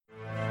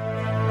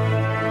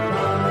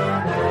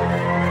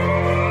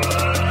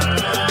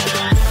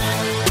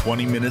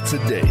20 minutes a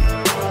day,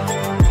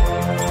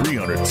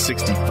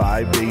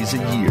 365 days a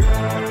year.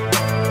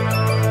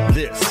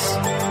 This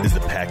is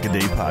the Pack-A-Day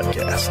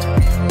Podcast.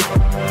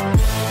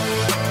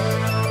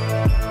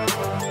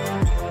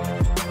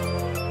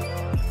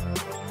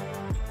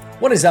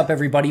 What is up,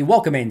 everybody?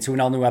 Welcome into an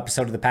all-new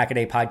episode of the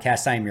Pack-A-Day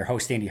Podcast. I am your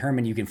host, Andy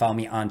Herman. You can follow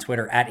me on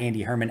Twitter at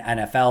Andy Herman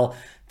NFL.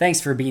 Thanks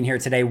for being here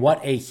today.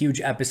 What a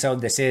huge episode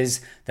this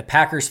is. The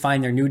Packers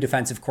find their new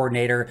defensive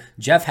coordinator,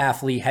 Jeff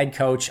Hafley, head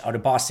coach out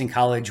of Boston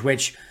College,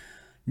 which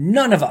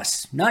none of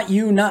us, not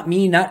you, not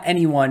me, not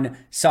anyone,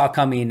 saw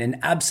coming. An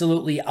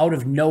absolutely out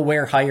of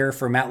nowhere hire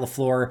for Matt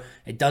LaFleur.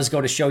 It does go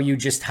to show you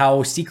just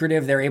how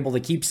secretive they're able to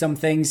keep some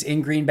things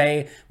in Green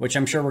Bay, which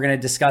I'm sure we're going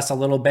to discuss a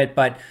little bit,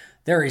 but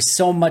there is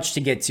so much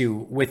to get to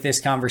with this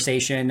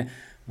conversation.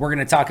 We're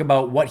going to talk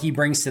about what he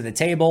brings to the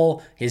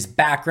table, his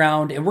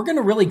background, and we're going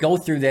to really go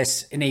through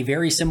this in a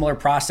very similar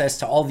process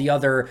to all the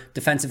other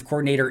defensive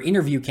coordinator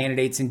interview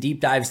candidates and deep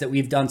dives that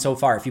we've done so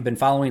far. If you've been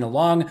following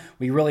along,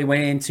 we really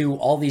went into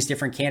all these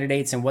different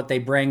candidates and what they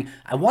bring.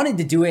 I wanted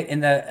to do it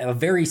in a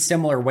very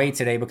similar way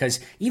today because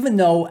even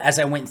though as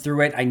I went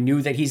through it, I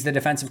knew that he's the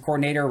defensive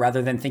coordinator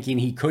rather than thinking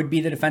he could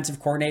be the defensive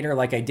coordinator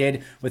like I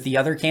did with the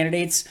other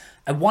candidates,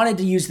 I wanted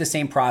to use the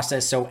same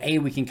process so A,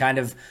 we can kind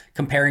of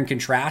compare and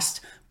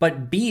contrast,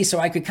 but B, so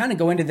I could kind of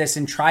go into this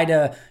and try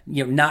to,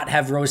 not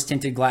have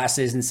rose-tinted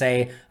glasses and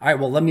say, all right,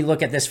 well, let me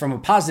look at this from a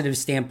positive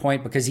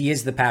standpoint because he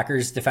is the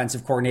Packers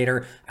defensive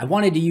coordinator. I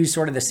wanted to use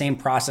sort of the same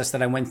process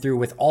that I went through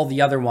with all the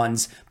other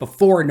ones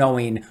before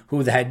knowing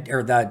who the head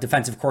or the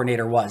defensive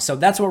coordinator was. So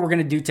that's what we're going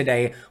to do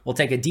today. We'll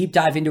take a deep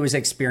dive into his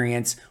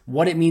experience,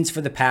 what it means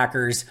for the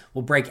Packers.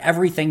 We'll break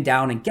everything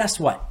down. And guess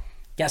what?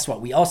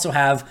 We also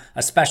have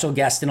a special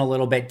guest in a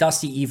little bit,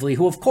 Dusty Evely,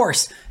 who, of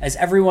course, as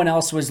everyone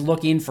else was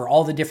looking for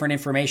all the different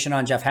information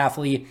on Jeff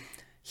Hafley,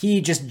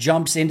 he just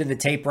jumps into the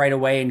tape right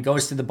away and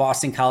goes to the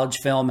Boston College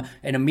film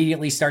and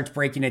immediately starts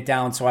breaking it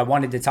down. So I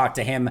wanted to talk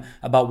to him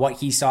about what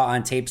he saw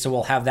on tape. So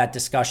we'll have that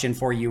discussion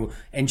for you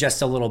in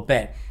just a little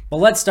bit. But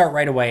let's start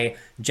right away.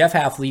 Jeff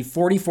Hafley,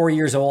 44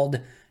 years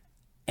old.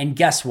 And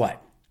guess what?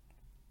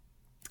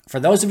 For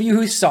those of you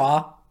who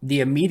saw the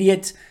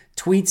immediate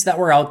tweets that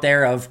were out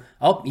there of,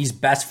 oh, he's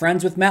best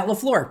friends with Matt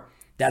LaFleur.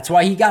 That's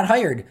why he got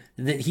hired.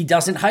 That he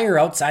doesn't hire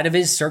outside of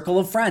his circle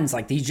of friends.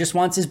 Like he just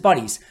wants his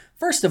buddies.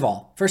 First of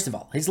all,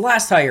 his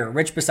last hire,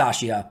 Rich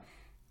Bisaccia,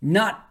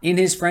 not in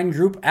his friend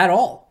group at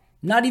all.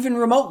 Not even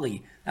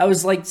remotely. That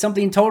was like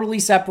something totally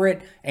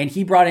separate. And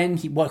he brought in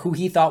who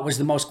he thought was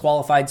the most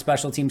qualified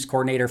special teams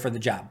coordinator for the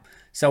job.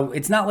 So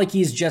it's not like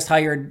he's just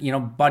hired,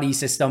 buddy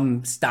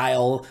system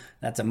style.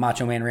 That's a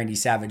Macho Man Randy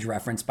Savage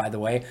reference, by the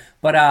way.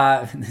 But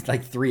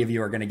like three of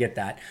you are going to get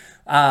that.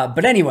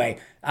 But anyway,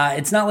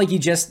 it's not like he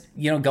just,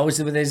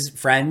 goes with his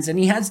friends. And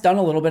he has done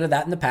a little bit of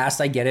that in the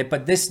past. I get it.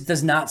 But this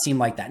does not seem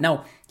like that.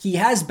 Now, he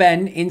has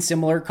been in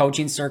similar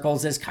coaching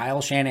circles as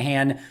Kyle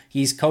Shanahan.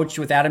 He's coached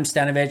with Adam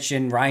Stenavich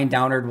and Ryan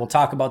Downard. We'll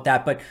talk about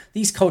that. But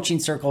these coaching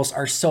circles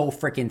are so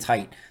freaking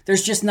tight.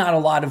 There's just not a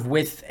lot of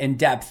width and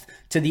depth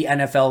to the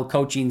NFL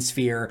coaching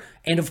sphere.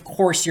 And of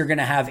course, you're going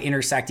to have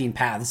intersecting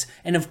paths.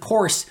 And of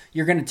course,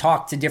 you're going to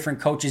talk to different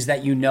coaches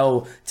that you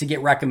know to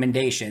get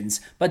recommendations.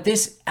 But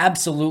this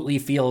absolutely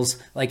feels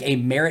like a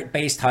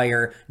merit-based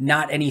hire,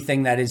 not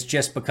anything that is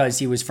just because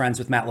he was friends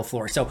with Matt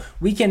LaFleur. So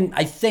we can,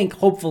 I think,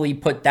 hopefully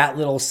put that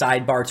little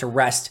sidebar to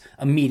rest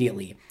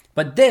immediately.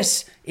 But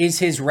this is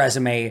his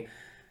resume.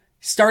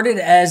 Started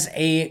as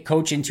a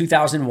coach in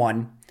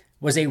 2001,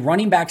 was a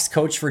running backs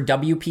coach for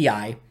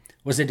WPI,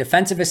 was a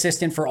defensive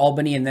assistant for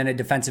Albany and then a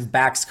defensive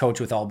backs coach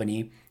with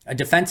Albany, a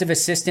defensive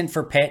assistant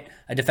for Pitt,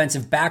 a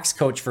defensive backs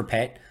coach for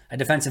Pitt, a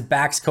defensive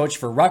backs coach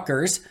for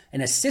Rutgers,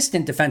 an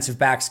assistant defensive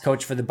backs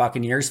coach for the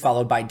Buccaneers,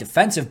 followed by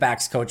defensive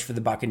backs coach for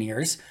the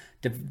Buccaneers,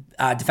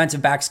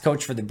 defensive backs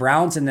coach for the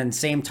Browns, and then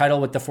same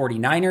title with the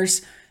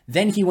 49ers.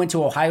 Then he went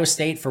to Ohio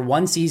State for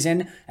one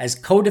season as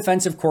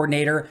co-defensive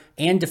coordinator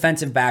and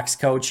defensive backs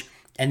coach,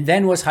 and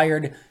then was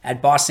hired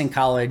at Boston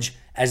College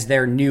as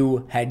their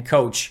new head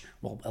coach.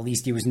 Well, at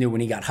least he was new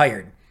when he got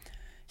hired.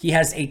 He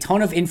has a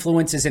ton of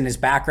influences in his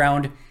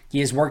background. He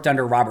has worked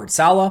under Robert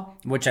Saleh,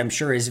 which I'm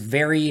sure is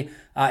very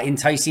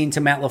enticing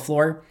to Matt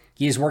LaFleur.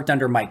 He has worked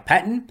under Mike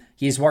Pettin.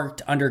 He has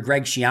worked under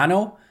Greg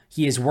Schiano.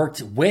 He has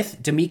worked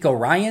with DeMeco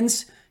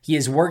Ryans. He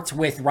has worked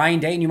with Ryan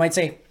Day. And you might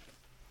say,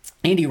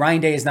 Andy,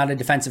 Ryan Day is not a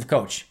defensive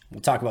coach. We'll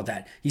talk about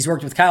that. He's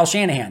worked with Kyle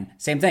Shanahan.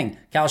 Same thing.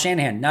 Kyle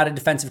Shanahan, not a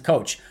defensive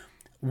coach.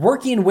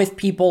 Working with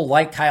people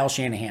like Kyle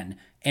Shanahan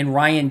and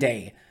Ryan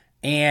Day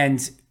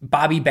and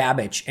Bobby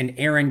Babich and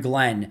Aaron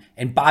Glenn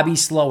and Bobby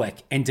Slowick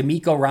and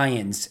DeMeco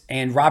Ryans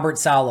and Robert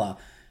Saleh,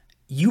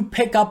 you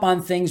pick up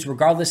on things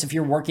regardless if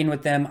you're working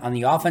with them on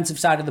the offensive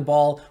side of the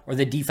ball or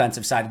the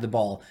defensive side of the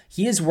ball.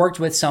 He has worked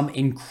with some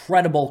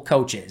incredible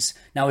coaches.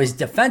 Now, his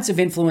defensive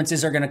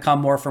influences are going to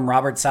come more from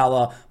Robert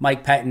Saleh,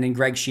 Mike Pettin, and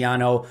Greg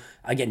Schiano.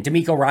 Again,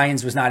 DeMeco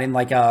Ryans was not in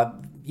like a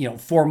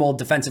formal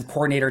defensive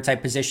coordinator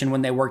type position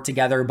when they work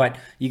together, but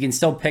you can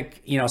still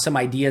pick, some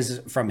ideas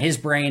from his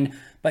brain.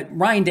 But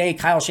Ryan Day,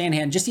 Kyle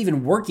Shanahan, just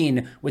even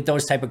working with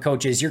those type of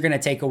coaches, you're going to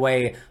take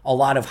away a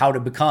lot of how to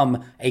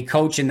become a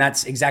coach. And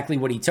that's exactly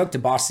what he took to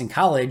Boston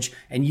College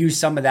and used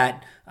some of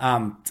that,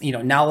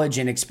 knowledge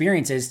and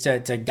experiences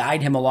to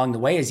guide him along the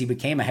way as he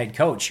became a head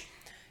coach.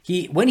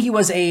 When he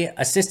was a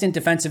assistant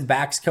defensive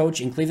backs coach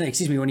in Cleveland,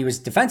 when he was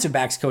defensive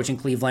backs coach in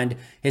Cleveland,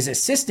 his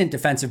assistant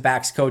defensive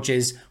backs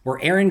coaches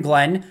were Aaron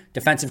Glenn,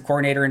 defensive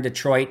coordinator in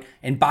Detroit,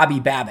 and Bobby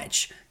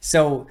Babich.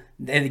 So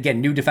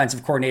again, new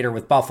defensive coordinator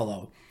with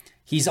Buffalo.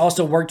 He's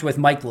also worked with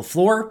Mike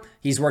LaFleur.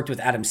 He's worked with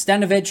Adam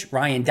Stenavich,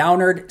 Ryan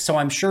Downard. So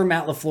I'm sure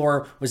Matt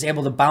LaFleur was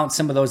able to bounce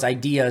some of those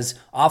ideas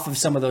off of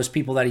some of those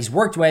people that he's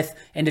worked with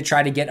and to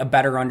try to get a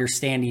better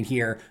understanding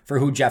here for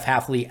who Jeff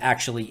Hafley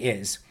actually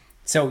is.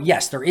 So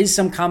yes, there is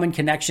some common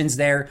connections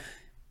there.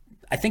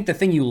 I think the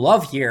thing you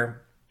love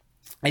here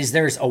is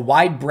there's a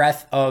wide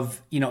breadth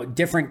of,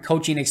 different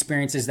coaching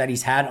experiences that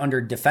he's had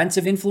under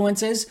defensive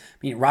influences.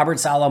 Robert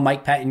Saleh,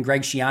 Mike Pettin,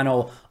 Greg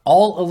Schiano,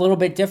 all a little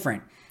bit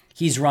different.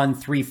 He's run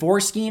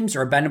 3-4 schemes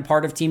or been a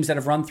part of teams that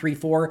have run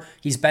 3-4.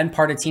 He's been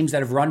part of teams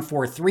that have run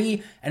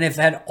 4-3 and have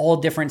had all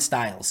different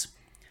styles.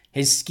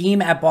 His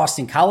scheme at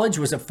Boston College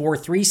was a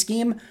 4-3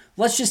 scheme.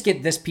 Let's just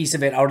get this piece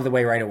of it out of the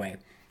way right away.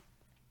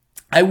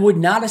 I would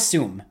not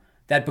assume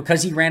that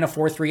because he ran a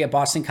 4-3 at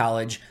Boston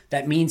College,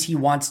 that means he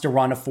wants to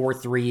run a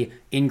 4-3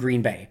 in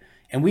Green Bay.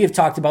 And we have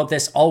talked about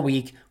this all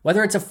week.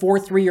 Whether it's a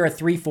 4-3 or a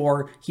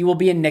 3-4, he will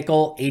be a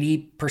nickel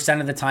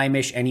 80% of the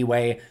time-ish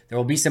anyway. There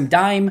will be some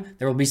dime.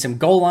 There will be some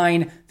goal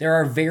line. There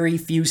are very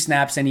few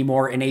snaps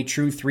anymore in a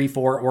true 3-4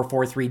 or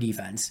 4-3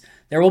 defense.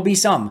 There will be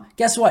some.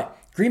 Guess what?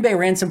 Green Bay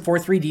ran some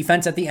 4-3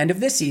 defense at the end of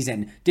this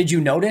season. Did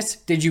you notice?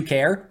 Did you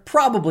care?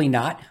 Probably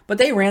not. But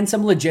they ran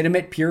some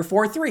legitimate pure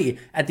 4-3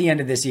 at the end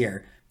of this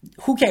year.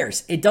 Who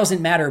cares? It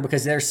doesn't matter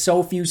because there's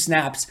so few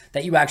snaps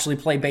that you actually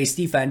play base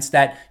defense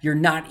that you're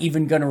not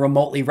even going to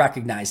remotely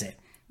recognize it.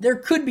 There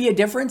could be a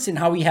difference in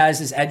how he has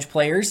his edge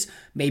players.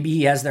 Maybe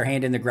he has their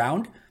hand in the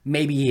ground.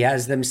 Maybe he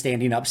has them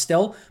standing up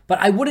still. But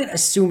I wouldn't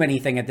assume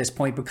anything at this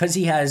point because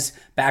he has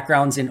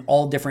backgrounds in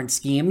all different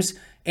schemes.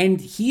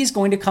 And he's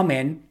going to come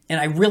in, and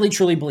I really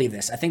truly believe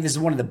this. I think this is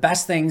one of the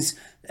best things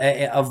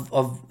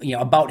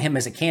about him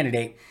as a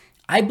candidate.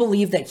 I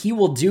believe that he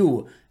will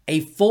do a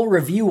full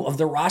review of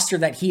the roster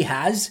that he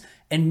has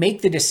and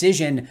make the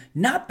decision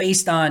not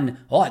based on,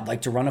 I'd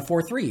like to run a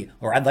 4-3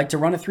 or I'd like to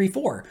run a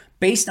 3-4,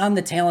 based on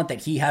the talent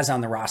that he has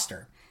on the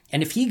roster.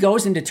 And if he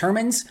goes and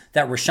determines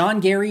that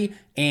Rashawn Gary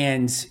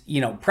and,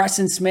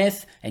 Preston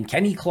Smith and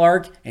Kenny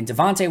Clark and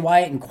Devontae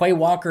Wyatt and Quay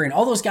Walker and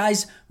all those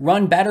guys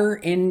run better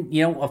in,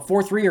 a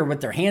 4-3 or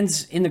with their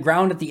hands in the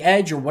ground at the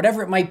edge or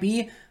whatever it might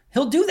be,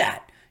 he'll do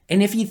that.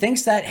 And if he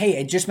thinks that, hey,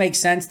 it just makes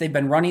sense, they've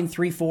been running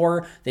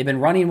 3-4, they've been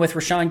running with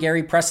Rashawn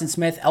Gary, Preston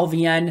Smith,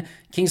 LVN,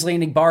 Kingsley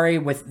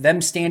Enagbare with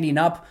them standing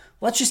up,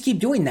 let's just keep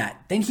doing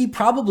that. Then he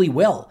probably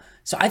will.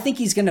 So I think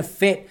he's going to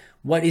fit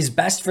what is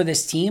best for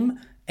this team,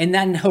 and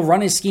then he'll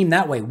run his scheme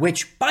that way,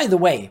 which, by the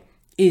way,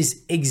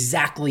 is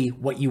exactly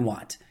what you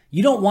want.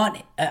 You don't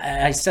want,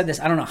 I said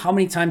this, I don't know how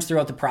many times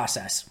throughout the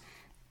process,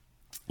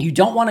 you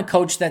don't want a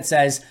coach that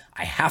says,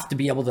 I have to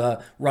be able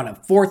to run a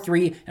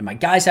 4-3 and my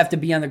guys have to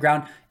be on the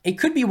ground. It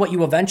could be what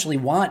you eventually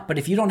want, but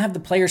if you don't have the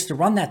players to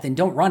run that, then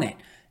don't run it.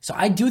 So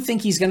I do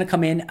think he's going to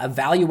come in,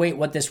 evaluate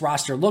what this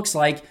roster looks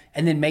like,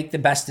 and then make the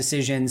best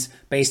decisions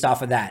based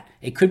off of that.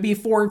 It could be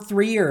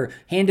 4-3 or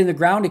hand in the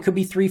ground. It could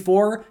be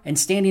 3-4 and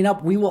standing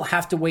up. We will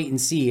have to wait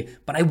and see,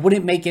 but I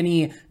wouldn't make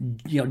any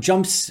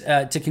jumps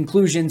to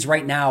conclusions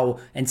right now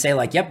and say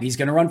like, yep, he's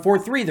going to run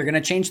 4-3. They're going to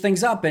change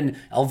things up and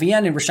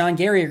LVN and Rashawn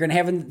Gary are going to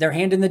have their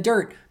hand in the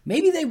dirt.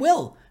 Maybe they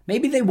will.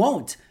 Maybe they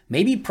won't.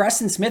 Maybe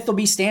Preston Smith will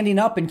be standing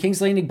up and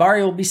Kingsley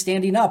Enagbare will be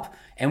standing up.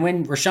 And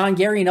when Rashawn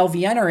Gary and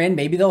LVN are in,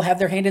 maybe they'll have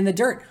their hand in the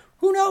dirt.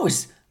 Who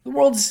knows? The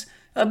world's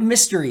a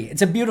mystery.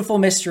 It's a beautiful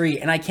mystery,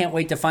 and I can't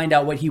wait to find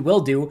out what he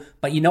will do.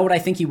 But you know what I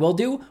think he will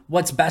do?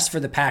 What's best for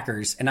the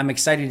Packers, and I'm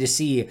excited to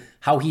see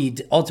how he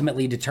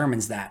ultimately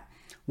determines that.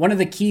 One of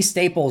the key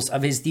staples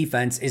of his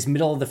defense is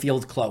middle of the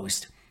field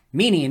closed,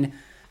 meaning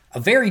a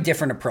very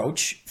different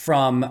approach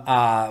from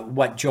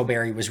what Joe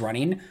Barry was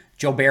running.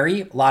 Joe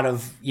Barry, a lot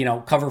of,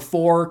 cover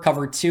 4,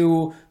 cover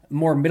 2,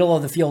 more middle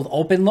of the field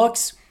open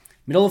looks.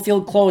 Middle of the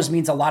field closed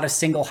means a lot of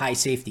single high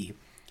safety.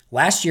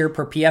 Last year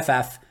per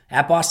PFF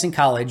at Boston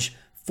College,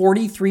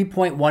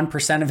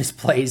 43.1% of his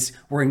plays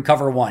were in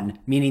cover 1,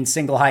 meaning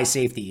single high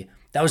safety.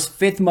 That was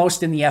 5th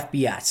most in the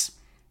FBS.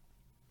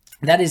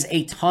 That is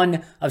a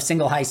ton of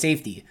single high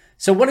safety.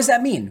 So what does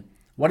that mean?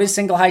 What does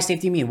single high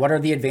safety mean? What are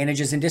the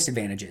advantages and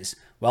disadvantages?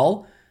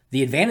 Well,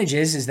 the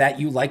advantages is that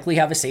you likely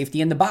have a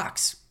safety in the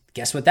box.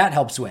 Guess what that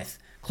helps with?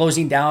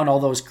 Closing down all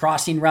those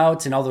crossing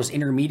routes and all those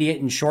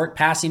intermediate and short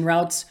passing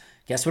routes.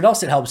 Guess what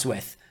else it helps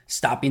with?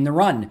 Stopping the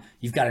run.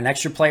 You've got an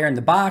extra player in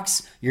the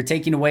box. You're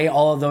taking away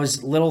all of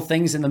those little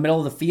things in the middle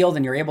of the field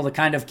and you're able to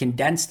kind of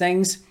condense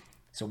things.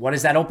 So what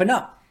does that open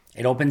up?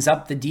 It opens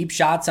up the deep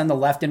shots on the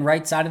left and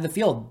right side of the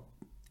field.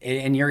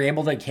 and you're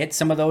able to hit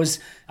some of those,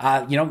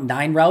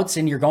 9 routes,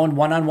 and you're going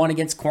one-on-one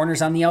against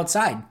corners on the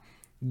outside.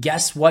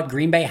 Guess what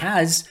Green Bay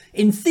has,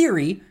 in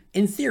theory,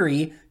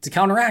 to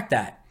counteract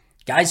that?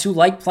 Guys who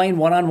like playing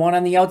one-on-one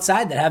on the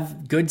outside that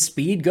have good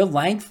speed, good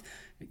length.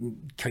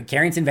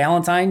 Carrington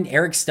Valentine,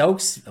 Eric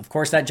Stokes, of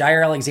course, that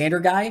Jair Alexander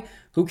guy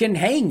who can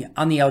hang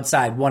on the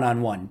outside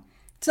one-on-one.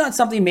 It's not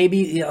something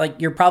maybe like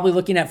you're probably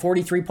looking at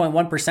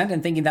 43.1%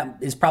 and thinking that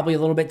is probably a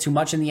little bit too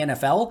much in the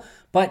NFL,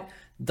 but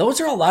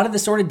those are a lot of the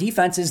sort of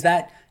defenses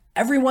that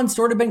everyone's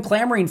sort of been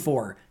clamoring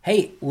for.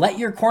 Hey, let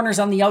your corners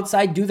on the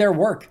outside do their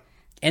work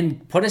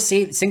and put a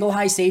single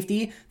high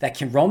safety that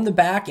can roam the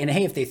back. And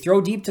hey, if they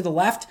throw deep to the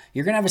left,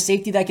 you're going to have a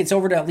safety that gets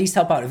over to at least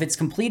help out. If it's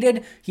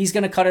completed, he's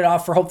going to cut it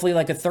off for hopefully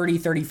like a 30,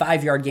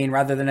 35 yard gain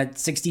rather than a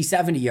 60,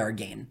 70 yard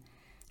gain.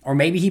 Or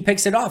maybe he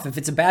picks it off if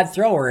it's a bad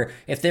throw or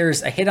if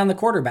there's a hit on the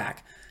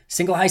quarterback.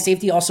 Single high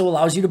safety also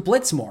allows you to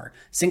blitz more.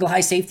 Single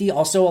high safety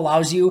also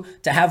allows you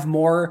to have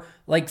more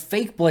like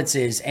fake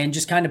blitzes and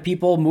just kind of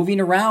people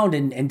moving around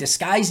and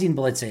disguising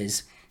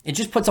blitzes. It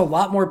just puts a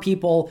lot more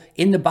people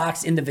in the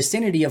box in the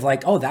vicinity of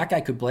like, oh, that guy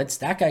could blitz,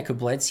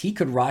 he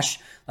could rush.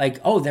 Like,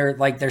 oh,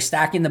 they're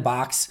stacking the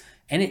box.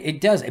 And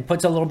it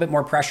puts a little bit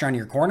more pressure on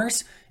your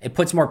corners. It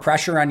puts more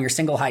pressure on your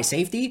single high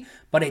safety,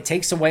 but it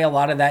takes away a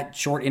lot of that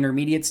short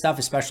intermediate stuff,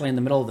 especially in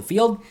the middle of the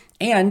field.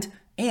 And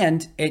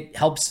it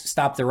helps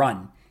stop the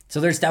run. So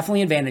there's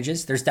definitely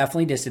advantages. There's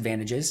definitely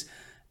disadvantages.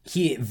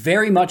 He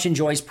very much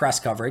enjoys press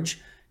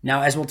coverage.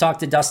 Now, as we'll talk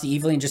to Dusty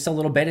Evely in just a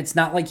little bit, it's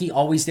not like he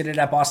always did it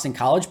at Boston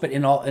College, but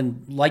in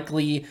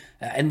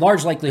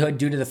large likelihood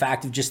due to the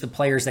fact of just the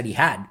players that he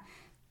had.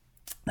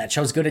 That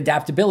shows good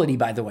adaptability,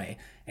 by the way.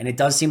 And it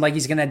does seem like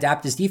he's going to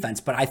adapt his defense.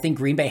 But I think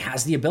Green Bay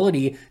has the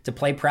ability to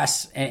play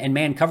press and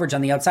man coverage on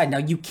the outside. Now,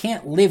 you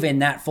can't live in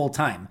that full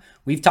time.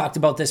 We've talked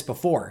about this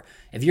before.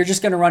 If you're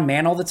just going to run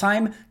man all the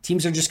time,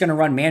 teams are just going to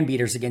run man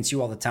beaters against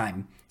you all the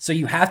time. So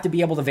you have to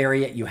be able to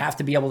vary it. You have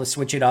to be able to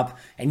switch it up.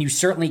 And you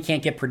certainly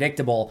can't get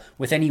predictable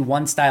with any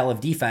one style of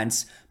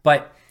defense.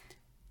 But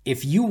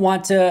if you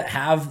want to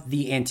have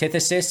the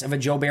antithesis of a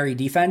Joe Barry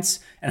defense,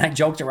 and I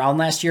joked around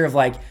last year of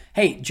like,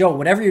 hey, Joe,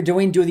 whatever you're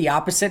doing, do the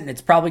opposite and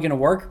it's probably going to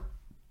work.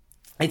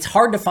 It's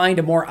hard to find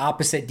a more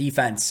opposite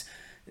defense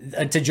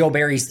to Joe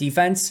Barry's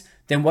defense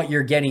than what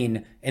you're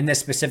getting in this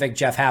specific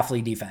Jeff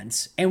Hafley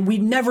defense. And we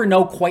never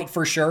know quite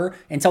for sure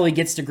until he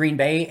gets to Green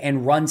Bay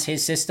and runs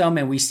his system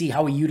and we see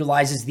how he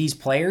utilizes these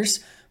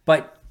players.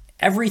 But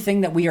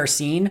everything that we are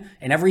seeing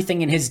and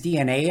everything in his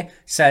DNA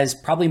says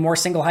probably more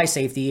single high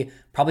safety,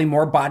 probably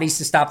more bodies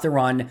to stop the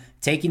run,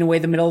 taking away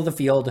the middle of the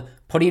field,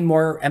 putting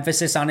more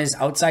emphasis on his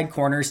outside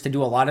corners to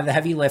do a lot of the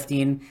heavy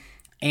lifting,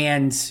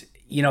 and,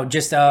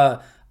 just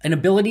an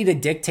ability to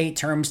dictate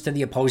terms to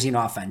the opposing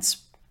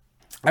offense.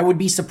 I would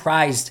be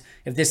surprised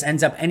if this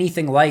ends up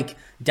anything like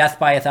death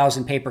by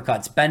 1,000 paper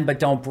cuts, bend but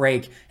don't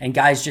break, and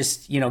guys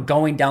just,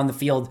 going down the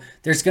field.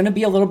 There's going to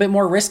be a little bit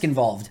more risk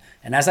involved.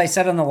 And as I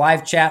said on the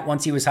live chat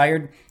once he was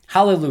hired,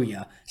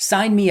 hallelujah,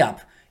 sign me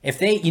up. If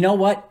they,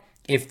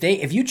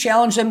 if you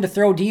challenge them to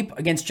throw deep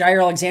against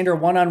Jair Alexander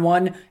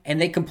one-on-one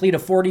and they complete a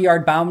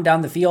 40-yard bomb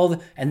down the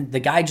field and the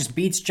guy just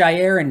beats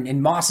Jair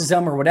and mosses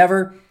him or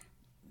whatever,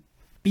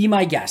 be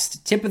my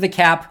guest. Tip of the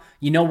cap.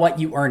 You know what?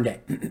 You earned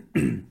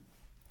it.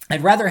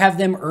 I'd rather have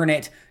them earn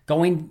it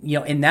going,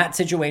 in that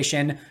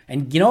situation.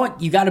 And you know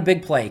what? You got a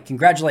big play.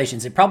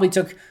 Congratulations. It probably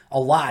took a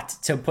lot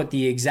to put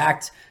the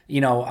exact,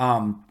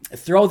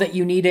 throw that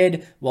you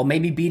needed while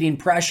maybe beating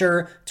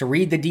pressure to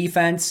read the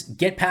defense,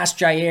 get past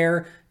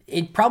Jair.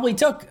 It probably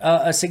took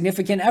a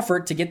significant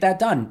effort to get that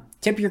done.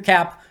 Tip your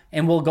cap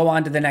and we'll go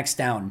on to the next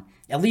down.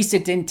 At least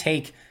it didn't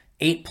take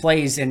 8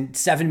 plays and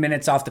 7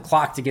 minutes off the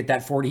clock to get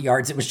that 40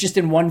 yards. It was just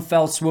in one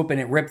fell swoop and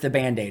it ripped the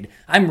Band-Aid.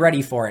 I'm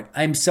ready for it.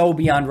 I'm so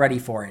beyond ready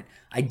for it.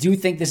 I do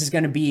think this is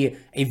going to be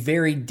a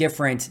very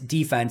different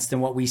defense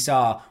than what we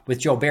saw with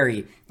Joe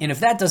Barry. And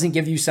if that doesn't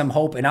give you some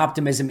hope and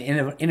optimism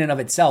in and of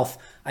itself,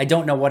 I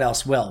don't know what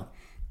else will.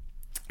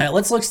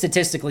 Let's look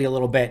statistically a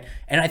little bit.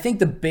 And I think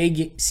the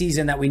big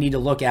season that we need to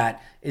look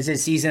at is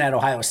his season at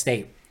Ohio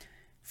State.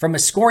 From a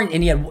scoring,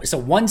 and he had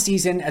one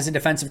season as a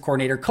defensive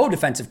coordinator,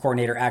 co-defensive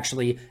coordinator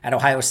actually at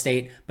Ohio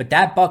State, but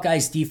that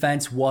Buckeyes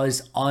defense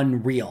was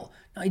unreal.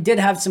 Now, he did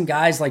have some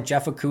guys like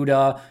Jeff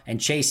Okudah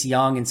and Chase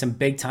Young and some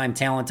big-time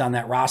talent on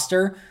that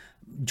roster.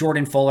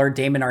 Jordan Fuller,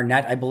 Damon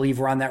Arnett, I believe,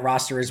 were on that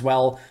roster as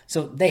well.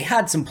 So they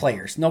had some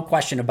players, no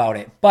question about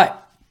it.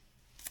 But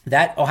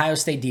that Ohio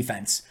State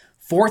defense,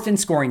 4th in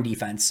scoring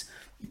defense,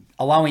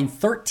 allowing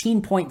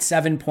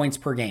 13.7 points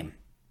per game.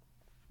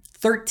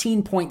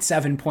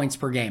 13.7 points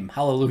per game.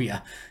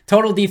 Hallelujah.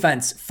 Total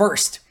defense,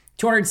 1st,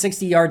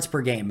 260 yards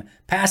per game.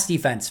 Pass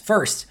defense,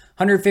 1st,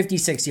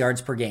 156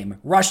 yards per game.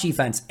 Rush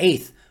defense,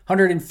 8th,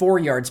 104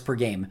 yards per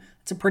game.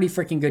 It's a pretty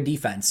freaking good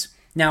defense.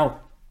 Now,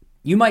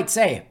 you might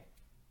say,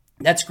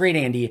 that's great,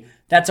 Andy.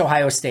 That's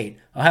Ohio State.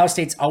 Ohio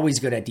State's always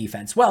good at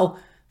defense. Well,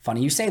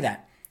 funny you say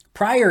that.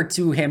 Prior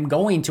to him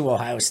going to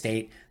Ohio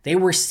State, they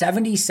were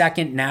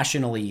 72nd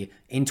nationally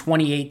in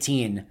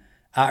 2018.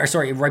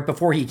 Right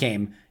before he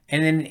came.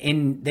 And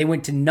then they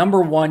went to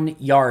number 1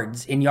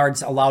 yards in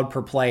yards allowed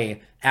per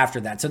play after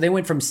that. So they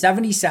went from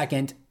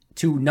 72nd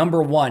to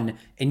number 1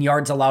 in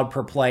yards allowed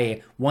per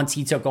play once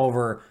he took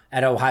over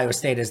at Ohio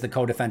State as the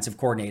co-defensive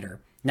coordinator.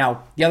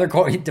 Now, the other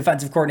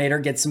defensive coordinator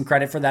gets some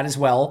credit for that as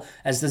well,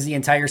 as does the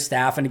entire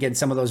staff, and again,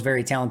 some of those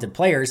very talented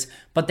players,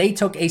 but they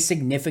took a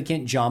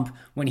significant jump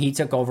when he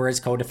took over as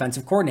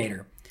co-defensive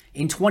coordinator.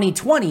 In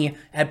 2020,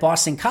 at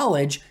Boston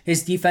College,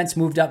 his defense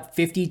moved up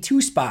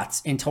 52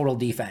 spots in total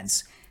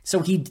defense. So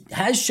he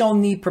has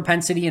shown the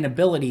propensity and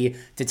ability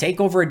to take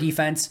over a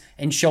defense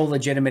and show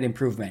legitimate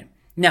improvement.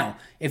 Now,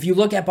 if you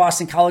look at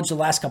Boston College the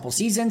last couple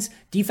seasons,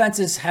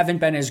 defenses haven't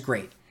been as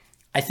great.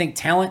 I think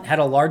talent had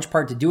a large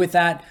part to do with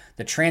that.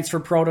 The transfer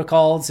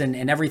protocols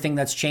and everything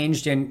that's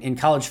changed in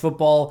college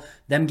football,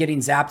 them getting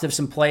zapped of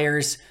some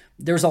players,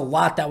 there's a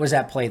lot that was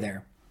at play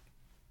there.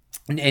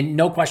 And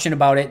no question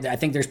about it, I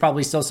think there's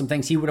probably still some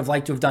things he would have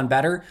liked to have done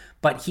better,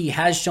 but he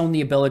has shown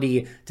the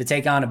ability to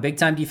take on a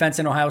big-time defense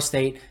in Ohio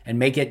State and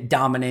make it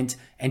dominant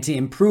and to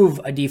improve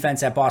a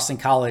defense at Boston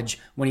College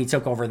when he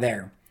took over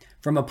there.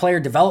 From a player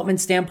development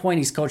standpoint,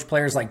 he's coached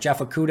players like Jeff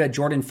Okudah,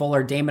 Jordan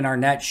Fuller, Damon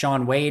Arnett,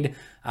 Sean Wade,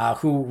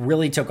 who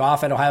really took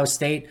off at Ohio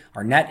State.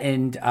 Arnett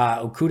and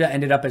Okudah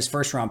ended up as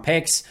first-round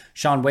picks.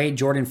 Sean Wade,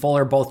 Jordan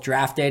Fuller, both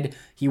drafted.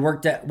 He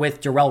worked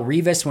with Darrelle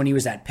Revis when he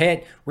was at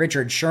Pitt,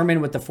 Richard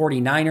Sherman with the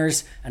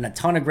 49ers, and a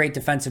ton of great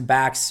defensive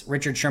backs.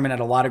 Richard Sherman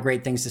had a lot of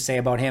great things to say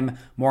about him.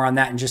 More on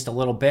that in just a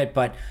little bit,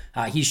 but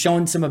he's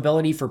shown some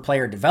ability for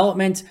player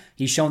development.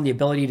 He's shown the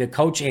ability to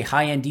coach a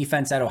high-end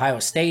defense at Ohio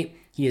State.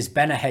 He has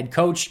been a head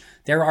coach.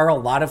 There are a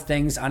lot of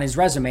things on his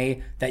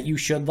resume that you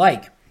should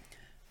like.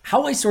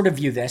 How I sort of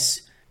view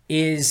this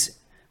is,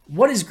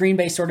 what has Green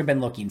Bay sort of been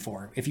looking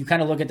for? If you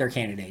kind of look at their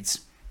candidates,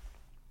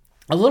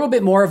 a little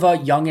bit more of a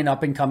young and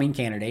up and coming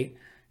candidate.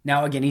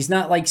 Now, again, he's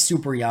not like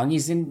super young.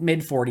 He's in mid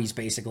 40s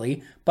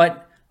basically,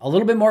 but a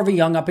little bit more of a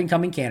young up and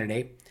coming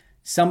candidate.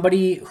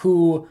 Somebody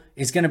who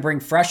is going to bring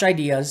fresh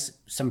ideas,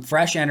 some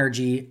fresh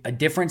energy, a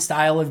different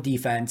style of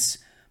defense.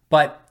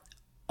 But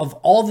of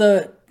all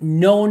the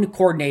known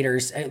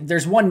coordinators,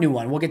 there's one new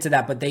one. We'll get to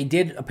that, but they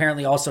did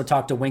apparently also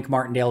talk to Wink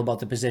Martindale about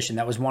the position.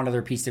 That was one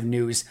other piece of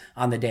news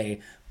on the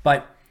day.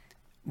 But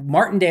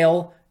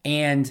Martindale,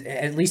 and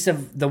at least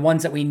of the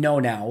ones that we know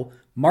now,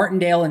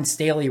 Martindale and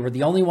Staley were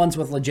the only ones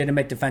with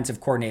legitimate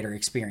defensive coordinator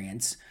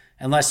experience,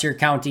 unless you're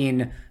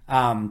counting,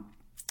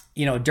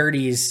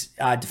 Dirty's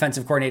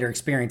defensive coordinator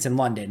experience in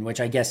London, which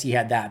I guess he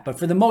had that. But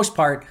for the most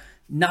part,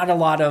 not a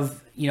lot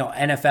of,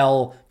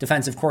 NFL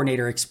defensive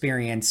coordinator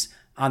experience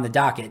on the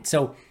docket.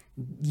 So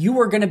you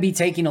are going to be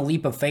taking a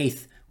leap of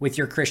faith with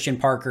your Christian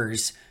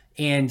Parkers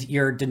and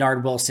your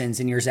Denard Wilsons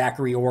and your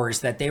Zachary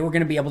Orrs, that they were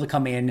going to be able to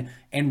come in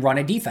and run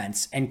a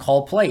defense and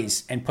call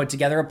plays and put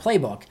together a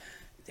playbook.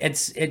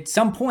 It's at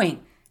some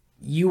point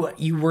you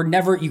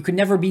could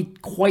never be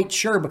quite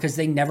sure because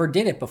they never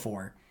did it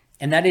before.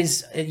 And that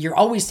is, you're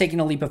always taking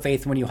a leap of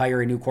faith when you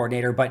hire a new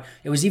coordinator, but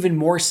it was even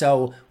more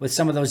so with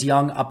some of those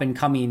young up and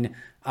coming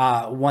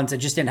ones that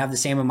just didn't have the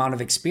same amount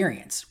of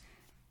experience.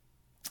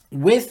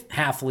 With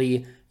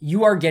Hafley,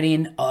 you are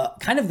getting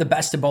kind of the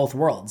best of both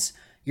worlds.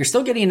 You're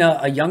still getting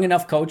a young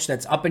enough coach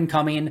that's up and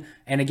coming,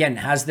 and again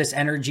has this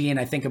energy and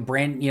I think a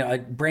brand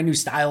new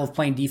style of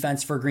playing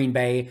defense for Green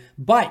Bay.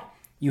 But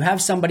you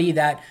have somebody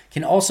that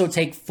can also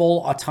take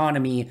full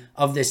autonomy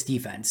of this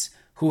defense,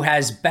 who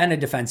has been a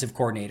defensive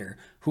coordinator,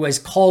 who has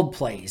called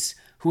plays,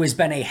 who has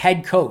been a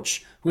head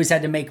coach, who has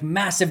had to make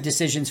massive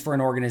decisions for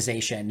an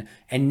organization,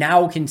 and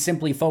now can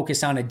simply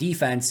focus on a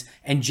defense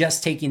and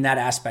just taking that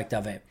aspect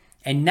of it.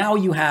 And now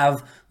you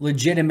have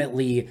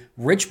legitimately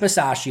Rich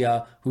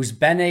Bisaccia, who's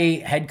been a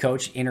head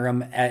coach, interim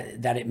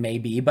that it may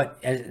be, but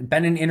has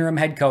been an interim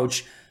head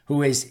coach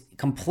who is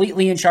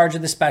completely in charge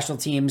of the special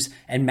teams,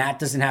 and Matt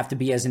doesn't have to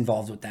be as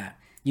involved with that.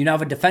 You now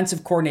have a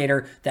defensive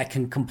coordinator that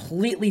can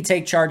completely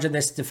take charge of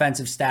this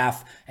defensive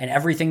staff and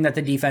everything that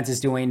the defense is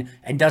doing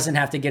and doesn't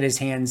have to get his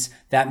hands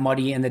that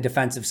muddy in the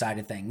defensive side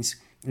of things.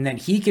 And then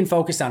he can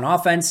focus on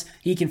offense,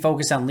 he can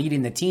focus on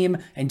leading the team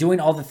and doing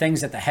all the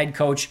things that the head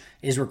coach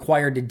is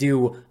required to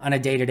do on a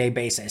day-to-day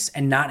basis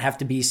and not have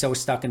to be so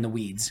stuck in the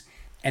weeds.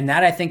 And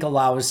that, I think,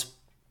 allows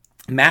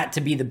Matt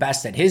to be the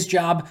best at his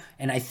job.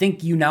 And I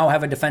think you now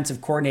have a defensive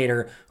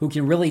coordinator who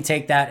can really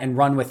take that and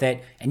run with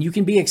it, and you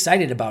can be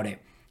excited about it.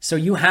 So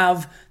you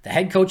have the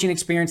head coaching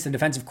experience, the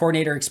defensive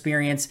coordinator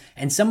experience,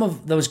 and some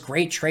of those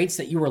great traits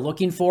that you were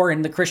looking for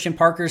in the Christian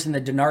Parkers and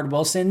the Denard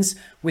Wilsons,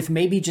 with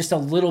maybe just a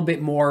little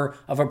bit more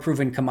of a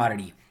proven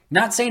commodity.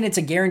 Not saying it's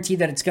a guarantee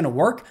that it's going to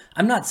work.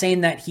 I'm not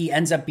saying that he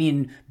ends up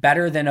being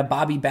better than a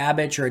Bobby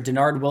Babich or a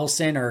Denard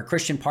Wilson or a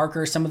Christian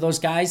Parker, some of those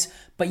guys,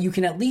 but you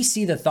can at least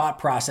see the thought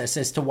process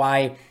as to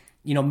why,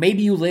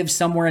 maybe you live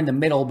somewhere in the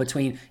middle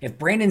between, if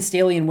Brandon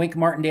Staley and Wink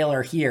Martindale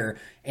are here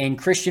and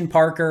Christian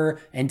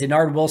Parker and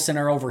Denard Wilson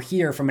are over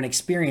here from an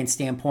experience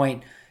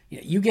standpoint,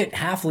 you get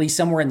Hafley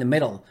somewhere in the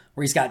middle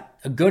where he's got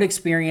a good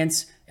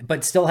experience,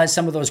 but still has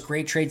some of those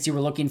great traits you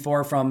were looking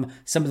for from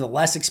some of the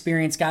less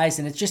experienced guys.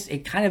 And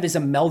it kind of is a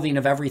melding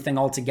of everything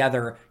all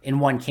together in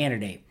one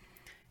candidate.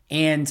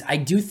 And I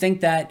do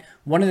think that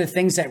one of the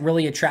things that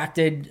really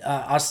attracted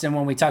us, and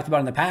when we talked about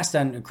in the past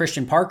on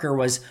Christian Parker,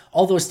 was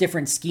all those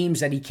different schemes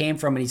that he came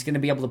from, and he's going to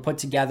be able to put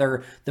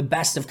together the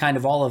best of kind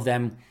of all of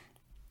them.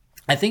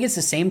 I think it's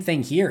the same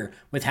thing here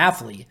with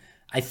Hafley.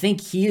 I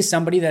think he is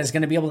somebody that is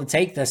going to be able to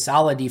take the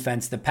Saleh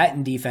defense, the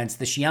Pettine defense,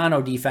 the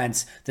Schiano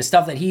defense, the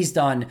stuff that he's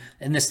done,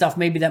 and the stuff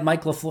maybe that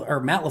Matt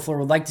LaFleur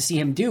would like to see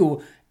him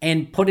do,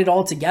 and put it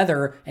all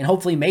together and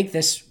hopefully make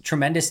this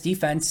tremendous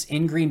defense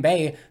in Green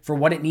Bay for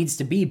what it needs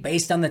to be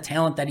based on the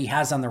talent that he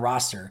has on the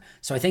roster.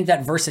 So I think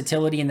that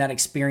versatility and that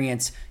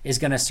experience is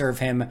going to serve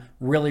him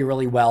really,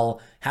 really well.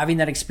 Having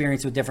that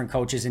experience with different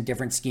coaches and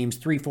different schemes,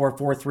 3-4,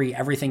 4-3,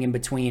 everything in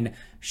between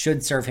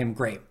should serve him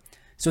great.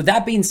 So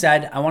that being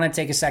said, I want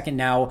to take a second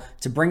now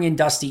to bring in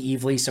Dusty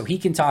Evely so he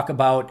can talk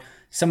about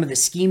some of the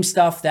scheme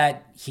stuff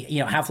that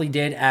Hafley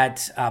did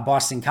at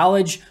Boston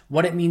College,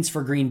 what it means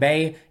for Green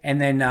Bay,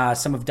 and then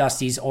some of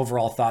Dusty's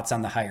overall thoughts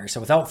on the hire. So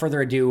without further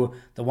ado,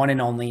 the one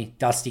and only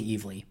Dusty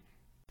Evely.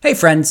 Hey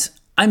friends,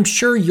 I'm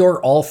sure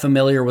you're all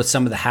familiar with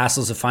some of the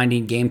hassles of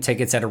finding game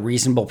tickets at a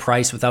reasonable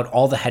price without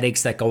all the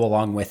headaches that go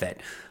along with it.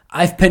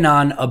 I've been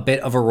on a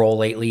bit of a roll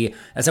lately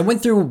as I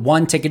went through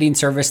one ticketing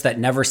service that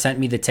never sent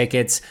me the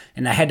tickets,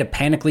 and I had to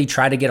panically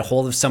try to get a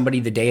hold of somebody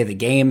the day of the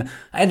game.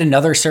 I had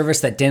another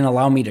service that didn't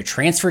allow me to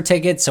transfer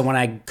tickets, so when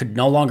I could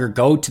no longer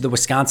go to the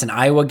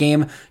Wisconsin-Iowa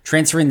game,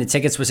 transferring the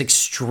tickets was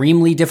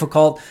extremely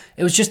difficult.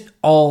 It was just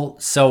all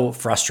so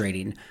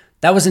frustrating.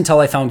 That was until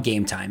I found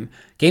Game Time.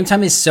 Game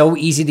Time is so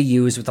easy to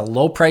use with a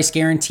low price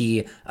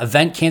guarantee,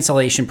 event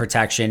cancellation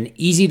protection,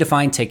 easy to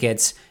find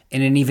tickets,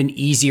 and an even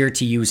easier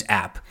to use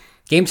app.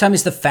 Game Time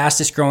is the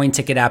fastest growing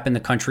ticket app in the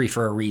country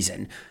for a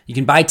reason. You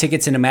can buy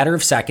tickets in a matter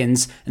of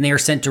seconds, and they are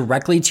sent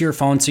directly to your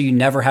phone so you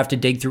never have to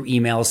dig through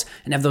emails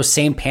and have those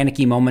same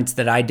panicky moments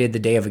that I did the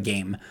day of a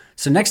game.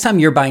 So next time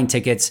you're buying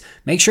tickets,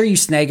 make sure you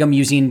snag them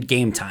using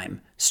Game Time,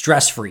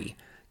 stress-free.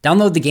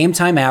 Download the Game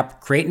Time app,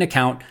 create an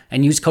account,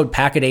 and use code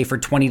PACKADAY for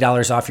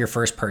 $20 off your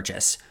first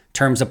purchase.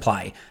 Terms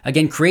apply.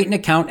 Again, create an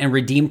account and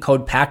redeem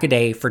code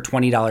PACKADAY for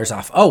 $20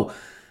 off. Oh,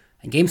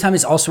 and Game Time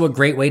is also a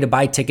great way to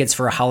buy tickets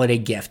for a holiday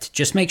gift.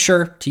 Just make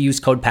sure to use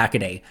code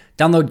PACKADAY.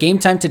 Download Game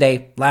Time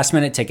today. Last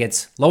minute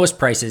tickets, lowest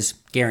prices,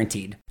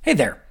 guaranteed. Hey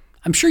there.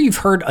 I'm sure you've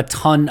heard a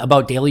ton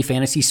about daily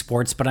fantasy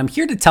sports, but I'm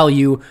here to tell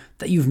you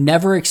that you've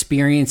never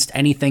experienced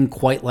anything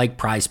quite like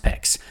Prize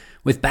Picks.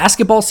 With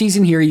basketball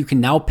season here, you can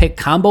now pick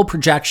combo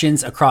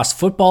projections across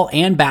football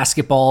and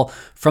basketball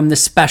from the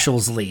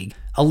Specials League,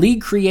 a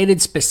league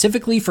created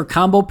specifically for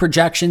combo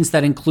projections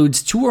that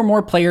includes two or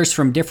more players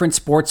from different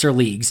sports or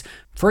leagues.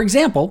 For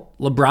example,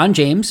 LeBron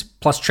James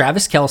plus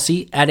Travis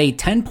Kelce at a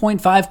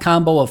 10.5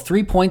 combo of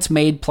 3 points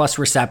made plus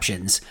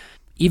receptions.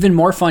 Even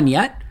more fun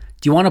yet?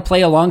 Do you want to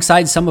play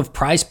alongside some of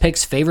Prize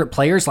Picks' favorite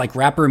players like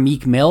rapper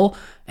Meek Mill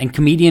and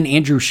comedian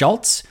Andrew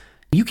Schultz?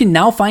 You can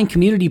now find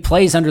community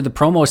plays under the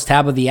promos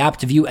tab of the app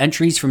to view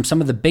entries from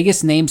some of the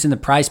biggest names in the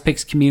Prize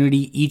Picks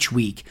community each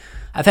week.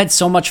 I've had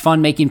so much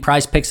fun making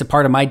Prize Picks a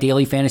part of my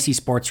daily fantasy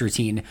sports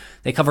routine.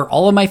 They cover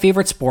all of my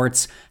favorite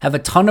sports, have a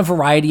ton of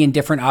variety and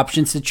different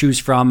options to choose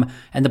from,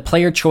 and the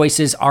player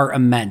choices are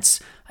immense.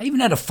 I even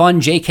had a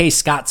fun J.K.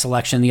 Scott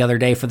selection the other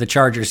day for the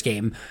Chargers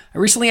game. I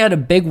recently had a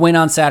big win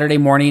on Saturday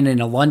morning in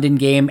a London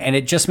game, and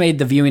it just made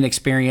the viewing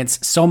experience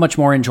so much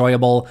more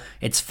enjoyable.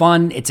 It's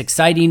fun, it's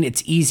exciting,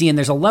 it's easy, and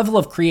there's a level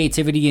of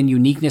creativity and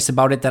uniqueness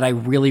about it that I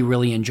really,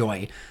 really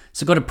enjoy.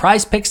 So go to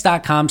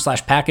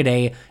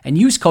prizepicks.com/packaday and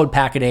use code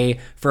packaday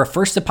for a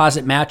first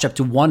deposit match up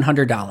to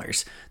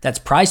 $100. That's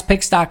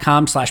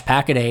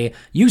prizepicks.com/packaday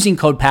using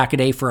code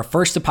packaday for a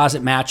first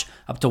deposit match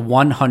up to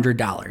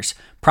 $100.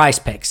 Prize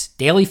Picks,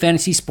 daily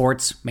fantasy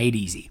sports made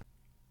easy.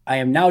 I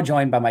am now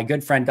joined by my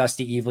good friend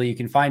Dusty Evely. You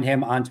can find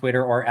him on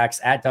Twitter or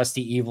X at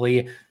Dusty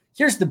Evely.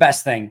 Here's the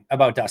best thing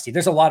about Dusty.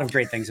 There's a lot of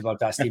great things about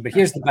Dusty, but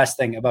here's the best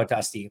thing about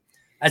Dusty.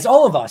 As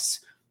all of us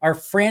are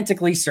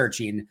frantically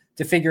searching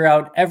to figure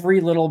out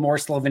every little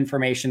morsel of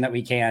information that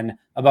we can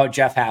about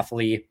Jeff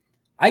Hafley,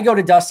 I go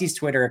to Dusty's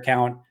Twitter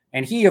account,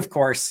 and he, of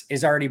course,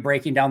 is already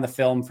breaking down the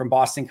film from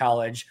Boston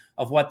College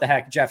of what the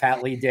heck Jeff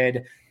Hafley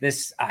did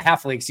this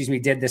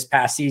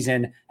past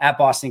season at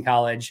Boston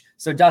College.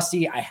 So,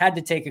 Dusty, I had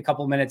to take a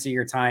couple minutes of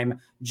your time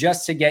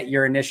just to get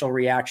your initial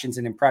reactions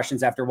and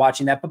impressions after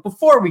watching that. But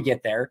before we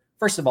get there,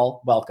 first of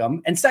all,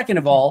 welcome. And second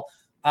of all,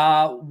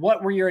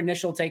 what were your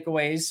initial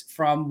takeaways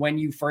from when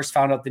you first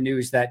found out the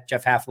news that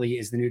Jeff Hafley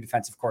is the new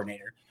defensive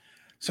coordinator?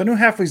 So I knew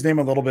Hafley's name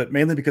a little bit,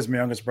 mainly because my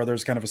youngest brother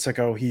is kind of a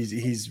sicko.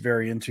 He's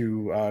very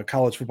into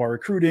college football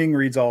recruiting,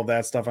 reads all of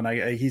that stuff, and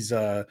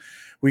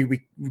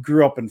we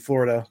grew up in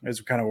Florida, is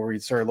kind of where we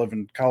started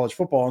living college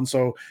football, and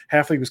so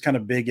Hafley was kind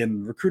of big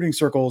in recruiting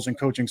circles and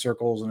coaching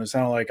circles, and it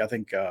sounded like I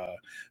think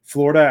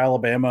Florida,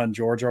 Alabama, and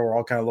Georgia were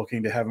all kind of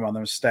looking to have him on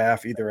their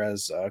staff, either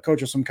as a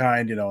coach of some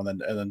kind, and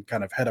then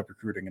kind of head up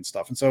recruiting and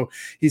stuff. And so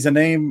he's a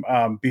name.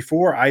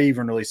 Before I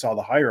even really saw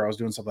the hire, I was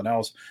doing something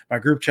else. My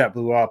group chat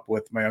blew up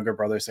with my younger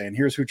brother saying,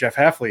 "Here's who Jeff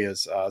Hafley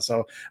is."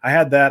 So I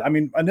had that. I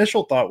mean,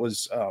 initial thought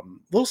was a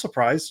little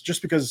surprised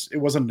just because it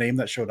wasn't a name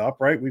that showed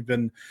up, right?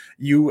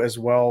 You as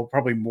well well,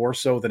 probably more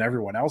so than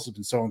everyone else, has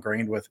been so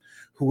ingrained with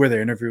who are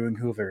they interviewing,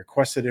 who have they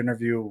requested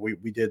interview.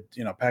 We did,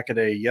 Pack a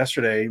Day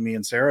yesterday, me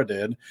and Sarah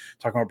did,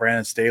 talking about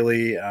Brandon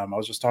Staley. I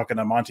was just talking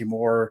to Monty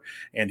Moore,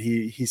 and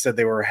he said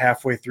they were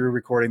halfway through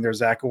recording their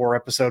Zach Orr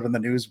episode and the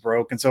news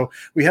broke. And so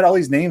we had all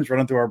these names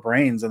running through our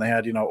brains, and they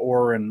had,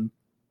 Orr and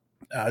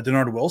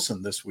Denard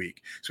Wilson this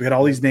week. So we had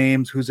all these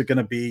names. Who's it going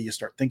to be? You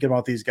start thinking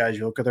about these guys,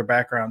 you look at their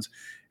backgrounds,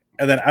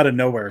 and then out of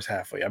nowhere is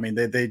Hafley. I mean,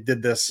 they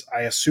did this,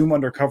 I assume,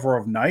 under cover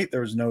of night.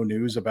 There was no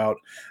news about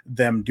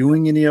them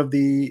doing any of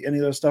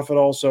the stuff at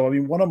all. So, I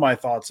mean, one of my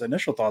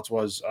initial thoughts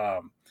was,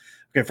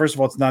 okay, first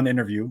of all, it's not an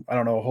interview. I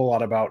don't know a whole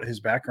lot about his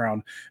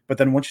background, but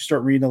then once you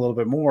start reading a little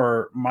bit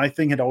more, my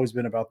thing had always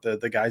been about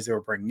the guys they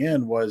were bringing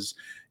in was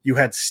you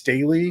had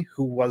Staley,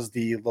 who was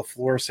the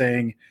LaFleur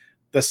saying,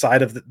 the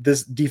side of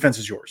this defense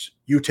is yours.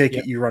 You take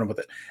it, you run with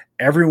it.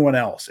 Everyone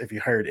else, if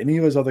you hired any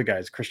of those other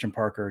guys, Christian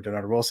Parker,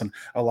 Denard Wilson,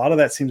 a lot of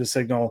that seemed to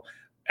signal,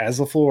 as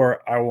LaFleur,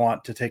 I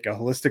want to take a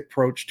holistic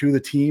approach to the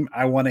team.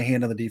 I want to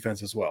hand in the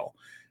defense as well.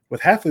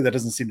 With Hafley, that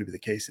doesn't seem to be the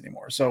case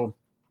anymore. So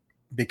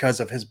because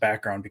of his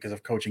background, because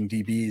of coaching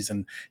DBs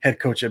and head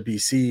coach at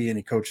BC, and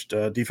he coached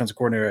defensive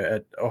coordinator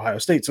at Ohio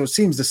State. So it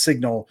seems to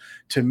signal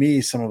to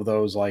me some of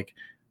those, like,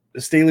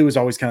 Staley was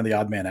always kind of the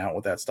odd man out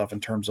with that stuff in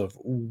terms of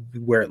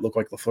where it looked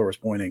like LaFleur was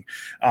pointing.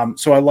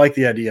 So I like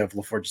the idea of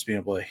LaFleur just being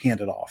able to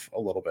hand it off a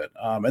little bit.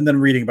 And then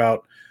reading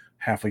about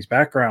Hafley's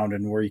background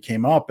and where he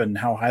came up and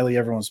how highly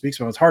everyone speaks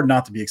of him, it's hard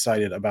not to be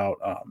excited about,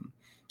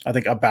 I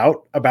think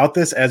about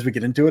this as we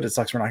get into it. It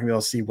sucks we're not gonna be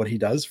able to see what he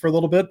does for a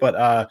little bit, but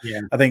I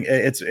think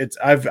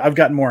I've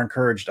gotten more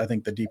encouraged, I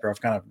think, the deeper I've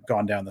kind of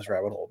gone down this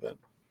rabbit hole a bit.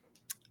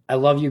 I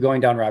love you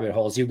going down rabbit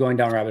holes. You going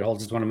down rabbit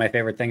holes is one of my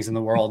favorite things in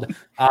the world.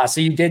 So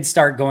you did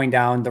start going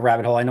down the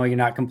rabbit hole. I know you're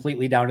not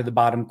completely down to the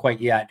bottom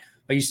quite yet,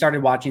 but you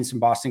started watching some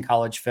Boston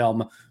College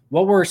film.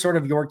 What were sort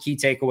of your key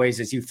takeaways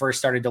as you first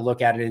started to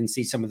look at it and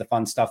see some of the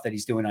fun stuff that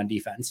he's doing on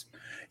defense?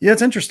 Yeah,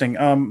 it's interesting.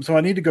 So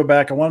I need to go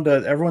back.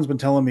 Everyone's been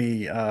telling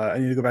me I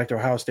need to go back to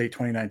Ohio State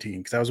 2019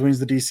 because I was when he's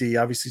the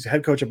DC, obviously he's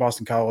head coach at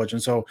Boston College.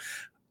 And so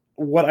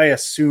what I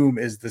assume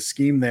is the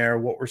scheme there,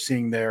 what we're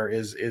seeing there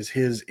is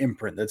his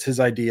imprint. That's his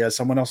idea.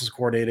 Someone else is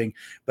coordinating.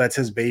 That's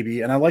his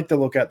baby. And I like to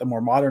look at the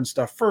more modern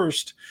stuff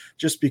first,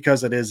 just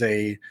because it is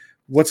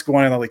what's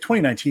going on. Like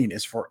 2019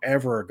 is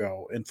forever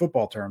ago in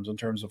football terms, in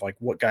terms of like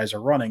what guys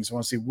are running. So I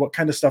want to see what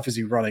kind of stuff is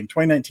he running.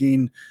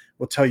 2019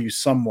 will tell you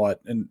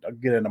somewhat, and I'll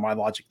get into my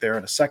logic there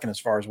in a second as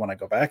far as when I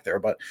go back there.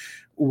 But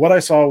what I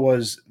saw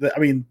was that,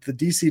 the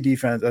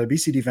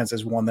BC defense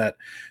is one that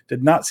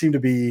did not seem to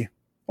be,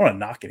 I want to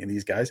knock any of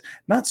these guys,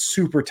 not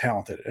super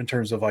talented in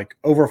terms of like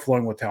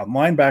overflowing with talent.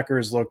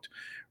 Linebackers looked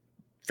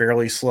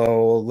fairly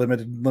slow,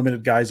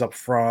 limited guys up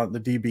front. The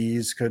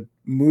DBs could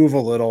move a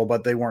little,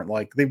 but they weren't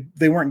like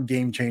they weren't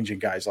game-changing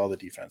guys, all the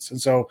defense. And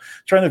so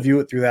trying to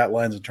view it through that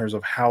lens in terms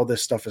of how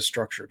this stuff is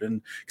structured.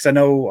 And because I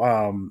know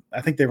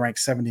I think they rank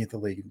 70th in the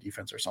league in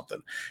defense or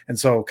something. And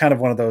so kind of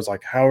one of those,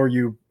 like, how are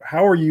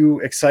you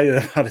excited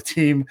about a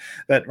team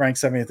that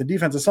ranks 70th in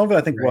defense? And some of it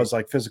I think was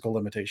like physical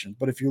limitations.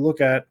 But if you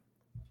look at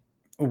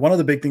one of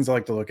the big things I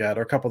like to look at,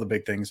 or a couple of the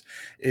big things,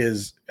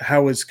 is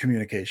how is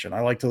communication.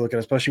 I like to look at,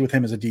 especially with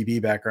him as a DB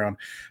background,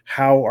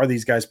 how are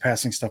these guys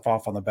passing stuff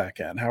off on the back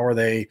end? How are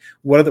they,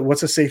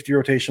 what's a safety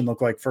rotation look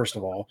like? First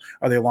of all,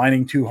 are they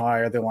lining too high?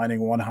 Are they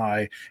lining one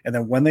high? And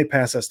then when they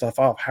pass that stuff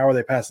off, how are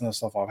they passing that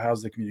stuff off?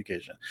 How's the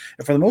communication?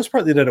 And for the most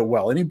part, they did it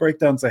well. Any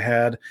breakdowns they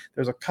had,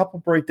 there's a couple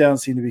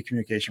breakdowns seem to be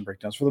communication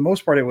breakdowns. For the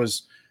most part, it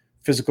was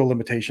physical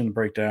limitation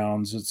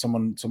breakdowns.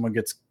 Someone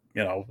gets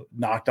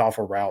knocked off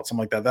a route,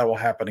 something like that. That will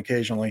happen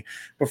occasionally.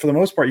 But for the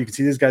most part, you can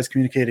see these guys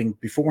communicating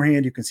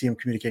beforehand. You can see them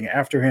communicating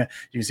afterhand.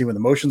 You can see when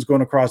the motion's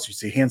going across. You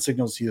see hand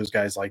signals, see those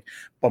guys like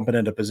bumping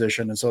into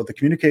position. And so the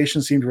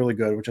communication seemed really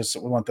good, which is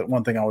one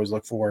thing I always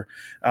look for.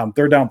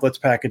 Third down blitz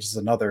package is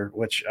another,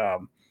 which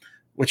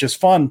is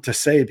fun to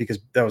say because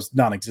that was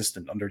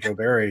non-existent under Joe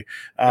Barry.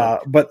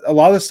 But a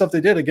lot of the stuff they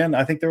did, again,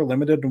 I think they were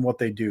limited in what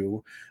they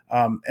do.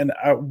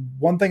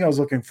 One thing I was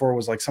looking for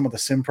was like some of the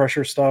sim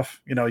pressure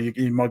stuff.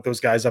 You mug those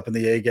guys up in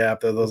the A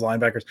gap, those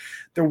linebackers.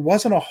 There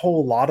wasn't a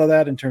whole lot of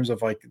that in terms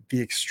of like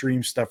the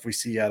extreme stuff we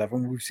see out of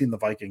them. We've seen the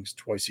Vikings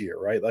twice a year,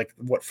 right? Like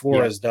what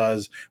Flores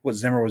does, what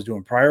Zimmer was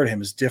doing prior to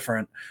him is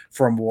different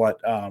from what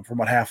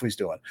Hafley's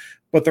doing.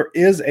 But there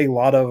is a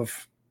lot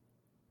of,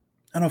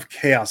 I don't know if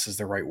chaos is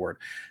the right word.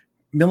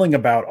 Milling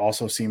about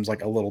also seems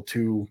like a little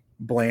too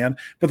bland,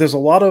 but there's a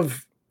lot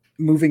of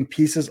moving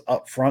pieces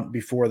up front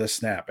before the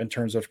snap in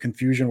terms of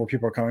confusion where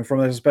people are coming from.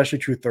 That's especially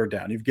true third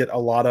down. You get a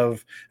lot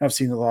of, I've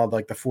seen a lot of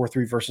like the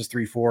 4-3 versus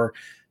 3-4.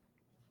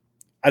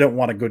 I don't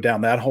want to go down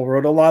that whole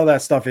road. A lot of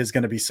that stuff is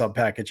going to be sub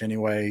package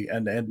anyway.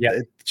 And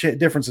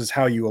difference is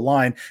how you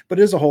align, but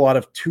it is a whole lot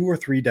of 2 or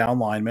 3 down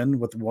linemen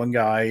with one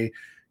guy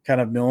kind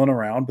of milling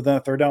around. But then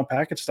the third down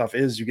package stuff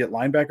is you get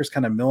linebackers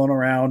kind of milling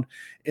around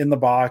in the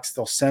box.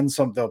 They'll send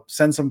some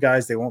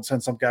guys. They won't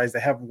send some guys. They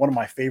have one of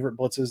my favorite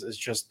blitzes is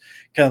just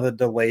kind of the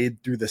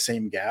delayed through the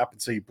same gap.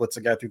 And so you blitz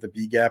a guy through the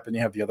B gap and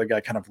you have the other guy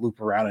kind of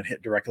loop around and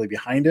hit directly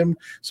behind him.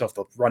 So if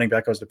the running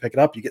back goes to pick it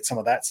up, you get some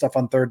of that stuff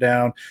on third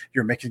down.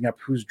 You're mixing up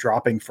who's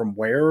dropping from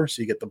where.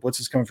 So you get the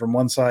blitzes coming from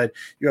one side.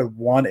 You have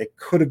one. It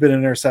could have been an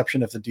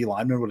interception if the D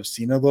lineman would have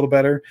seen it a little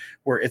better,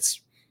 where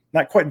it's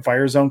not quite in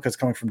fire zone because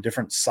coming from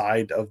different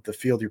side of the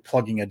field, you're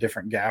plugging a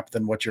different gap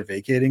than what you're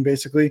vacating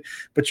basically.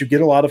 But you get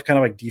a lot of kind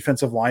of like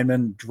defensive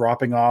linemen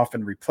dropping off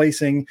and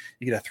replacing.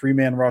 You get a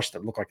 3-man rush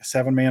that looked like a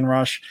 7-man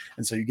rush.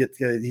 And so you get,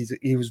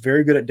 he was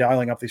very good at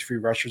dialing up these free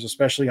rushers,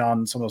 especially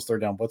on some of those third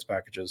down blitz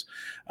packages.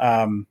 So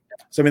I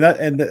mean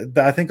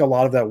I think a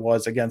lot of that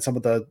was, again, some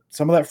of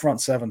that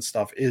front seven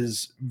stuff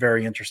is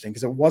very interesting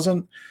because it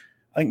wasn't,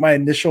 I think my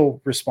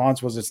initial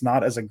response was it's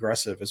not as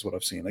aggressive as what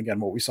I've seen. Again,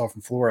 what we saw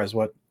from Flores,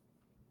 what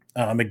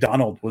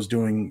McDonald was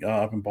doing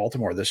up in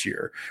Baltimore this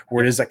year,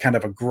 where it is that kind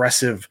of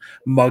aggressive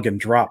mug and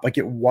drop. Like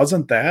it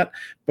wasn't that,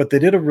 but they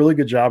did a really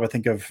good job, I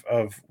think, of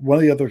one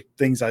of the other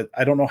things.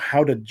 I don't know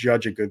how to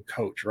judge a good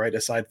coach, right?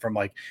 Aside from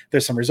like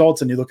there's some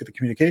results and you look at the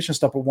communication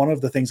stuff, but one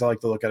of the things I like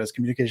to look at is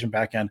communication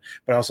back end,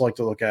 but I also like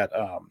to look at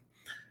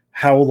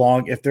how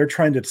long, if they're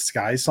trying to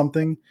disguise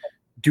something,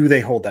 do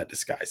they hold that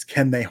disguise?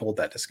 Can they hold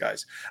that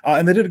disguise?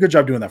 And they did a good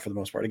job doing that for the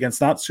most part. Again,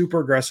 it's not super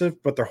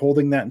aggressive, but they're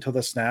holding that until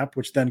the snap,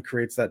 which then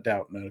creates that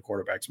doubt in a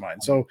quarterback's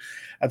mind. So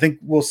I think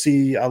we'll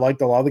see. I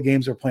liked a lot of the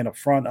games they're playing up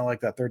front. I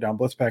like that third down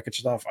blitz package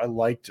stuff. I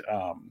liked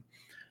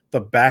the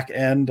back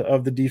end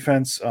of the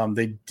defense.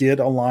 They did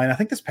align, I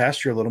think this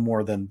past year, a little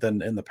more than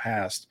in the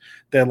past.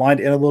 They aligned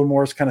in a little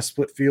more as kind of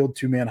split field,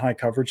 2-man high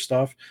coverage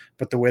stuff,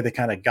 but the way they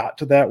kind of got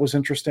to that was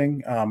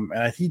interesting.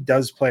 And he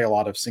does play a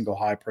lot of single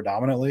high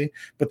predominantly,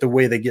 but the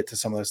way they get to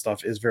some of this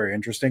stuff is very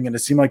interesting. And it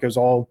seemed like it was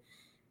all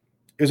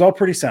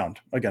pretty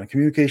sound. Again,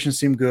 communication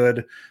seemed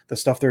good. The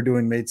stuff they're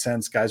doing made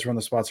sense. Guys were in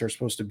the spots they're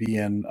supposed to be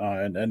in,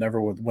 and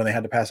everyone, when they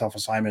had to pass off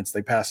assignments,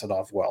 they passed it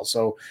off well.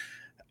 So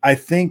I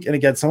think, and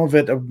again, some of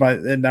it,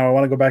 and now I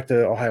want to go back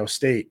to Ohio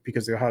State,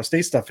 because the Ohio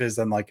State stuff is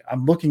then like,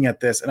 I'm looking at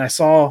this and I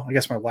saw, I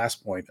guess my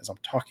last point is I'm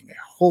talking a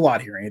whole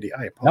lot here, Andy.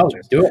 I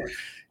apologize. No, do it.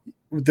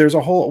 There's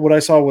what I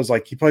saw was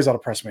like, he plays out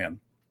of press man.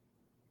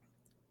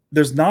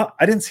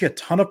 I didn't see a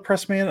ton of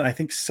press man. And I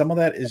think some of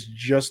that is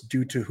just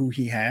due to who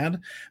he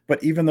had,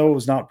 but even though it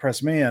was not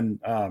press man,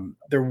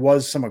 there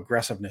was some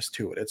aggressiveness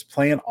to it. It's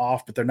playing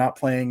off, but they're not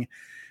playing.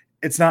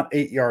 It's not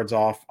 8 yards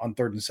off on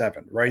 3rd and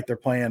 7, right? They're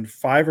playing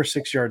 5 or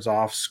 6 yards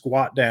off,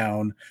 squat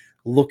down,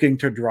 looking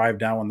to drive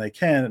down when they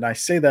can. And I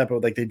say that,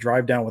 but like they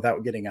drive down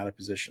without getting out of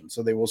position.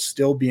 So they will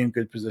still be in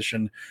good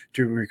position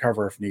to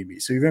recover if need be.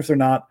 So even if they're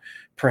not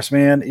press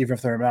man, even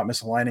if they're not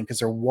misaligning, because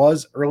there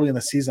was early in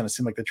the season, it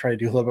seemed like they tried to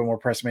do a little bit more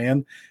press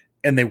man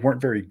and they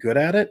weren't very good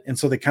at it. And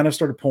so they kind of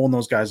started pulling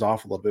those guys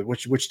off a little bit,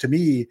 which to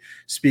me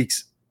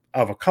speaks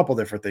of a couple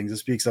different things. It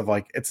speaks of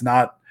like, it's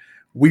not,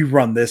 we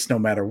run this no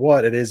matter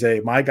what. It is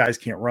my guys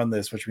can't run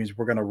this, which means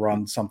we're going to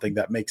run something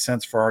that makes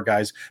sense for our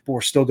guys, but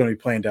we're still going to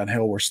be playing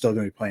downhill. We're still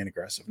going to be playing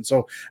aggressive. And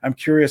so I'm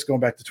curious,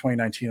 going back to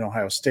 2019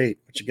 Ohio State,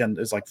 which again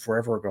is like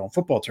forever ago in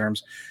football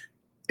terms,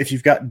 if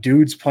you've got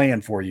dudes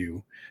playing for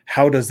you,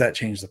 how does that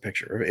change the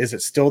picture? Is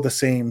it still the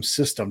same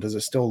system? Does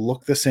it still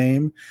look the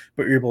same,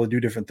 but you're able to do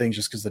different things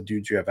just because the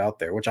dudes you have out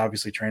there, which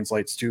obviously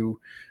translates to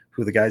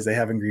who the guys they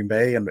have in Green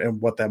Bay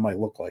and what that might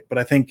look like. But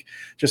I think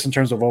just in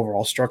terms of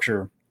overall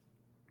structure,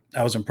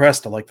 I was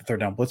impressed. I liked the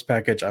third down blitz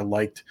package. I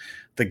liked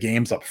the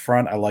games up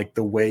front. I liked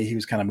the way he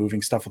was kind of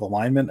moving stuff with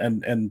alignment,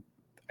 and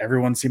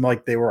everyone seemed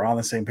like they were on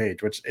the same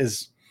page, which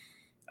is,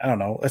 I don't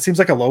know. It seems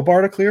like a low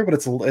bar to clear, but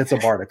it's a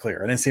bar to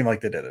clear. And it seemed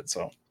like they did it.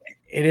 So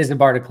it is a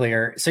bar to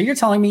clear. So you're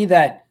telling me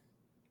that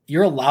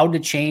you're allowed to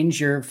change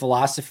your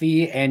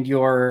philosophy and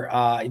your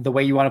the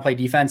way you want to play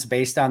defense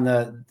based on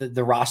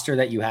the roster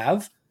that you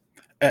have?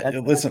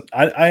 Listen,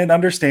 I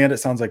understand it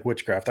sounds like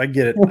witchcraft. I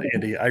get it,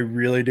 Andy. I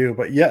really do.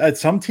 But yeah, at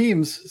some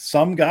teams,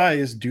 some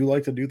guys do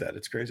like to do that.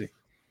 It's crazy.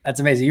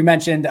 That's amazing. You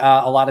mentioned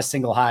a lot of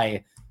single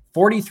high.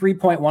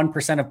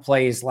 43.1% of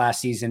plays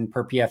last season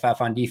per PFF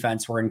on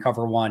defense were in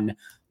cover one.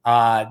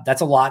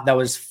 That's a lot. That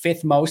was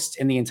 5th most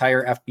in the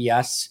entire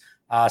FBS.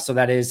 So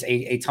that is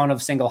a ton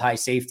of single high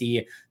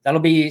safety.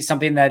 That'll be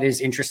something that is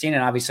interesting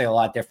and obviously a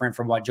lot different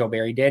from what Joe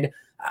Barry did.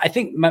 I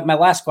think my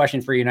last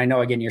question for you, and I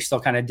know, again, you're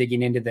still kind of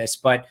digging into this,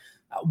 but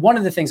one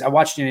of the things I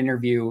watched an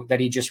interview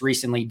that he just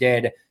recently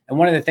did, and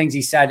one of the things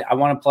he said, I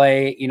want to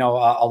play, a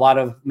lot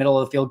of middle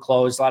of the field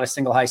close, a lot of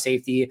single high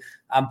safety.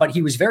 But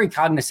he was very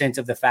cognizant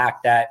of the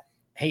fact that,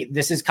 hey,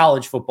 this is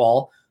college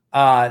football.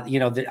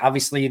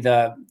 Obviously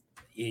the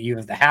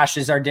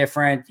hashes are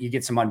different. You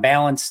get some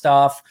unbalanced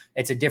stuff.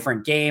 It's a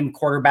different game.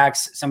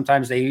 Quarterbacks,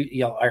 sometimes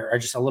they are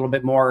just a little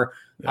bit more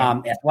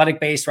athletic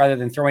based rather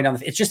than throwing down.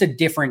 It's just a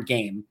different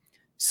game.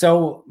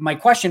 So my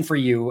question for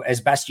you,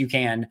 as best you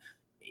can,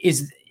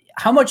 is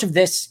how much of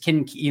this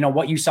can,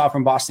 what you saw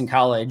from Boston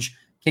College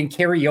can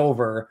carry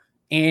over?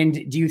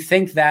 And do you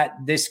think that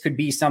this could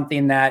be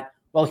something that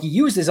well, he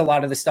uses a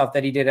lot of the stuff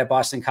that he did at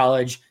Boston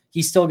College.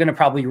 He's still going to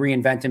probably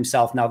reinvent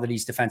himself now that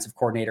he's defensive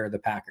coordinator of the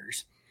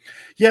Packers.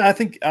 Yeah, I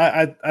think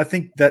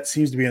that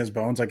seems to be in his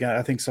bones.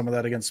 I think some of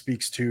that again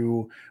speaks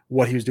to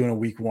what he was doing in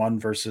week 1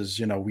 versus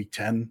week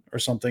 10 or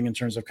something in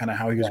terms of kind of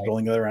how he was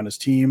building it around his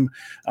team.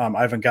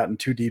 I haven't gotten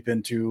too deep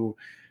into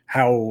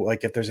how,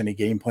 like, if there's any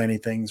game planning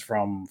things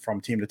from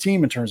team to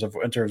team in terms of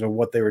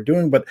what they were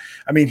doing, but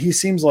I mean, he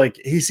seems like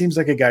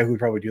a guy who would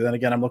probably do that.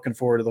 Again, I'm looking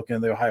forward to looking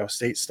at the Ohio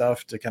State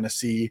stuff to kind of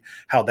see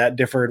how that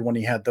differed when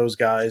he had those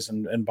guys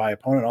and by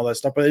opponent and all that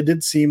stuff. But it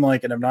did seem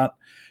like, and I'm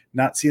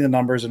not seen the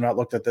numbers and not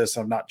looked at this.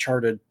 I've not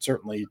charted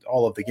certainly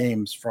all of the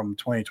games from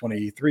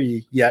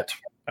 2023 yet.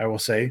 I will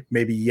say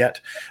maybe yet.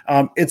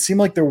 It seemed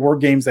like there were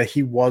games that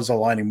he was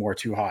aligning more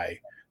too high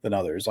than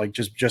others, like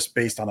just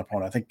based on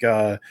opponent. I think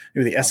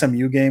maybe the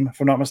SMU game, if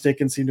I'm not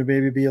mistaken, seemed to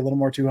maybe be a little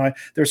more too high.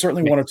 There's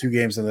certainly one or two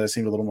games in that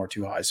seemed a little more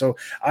too high. So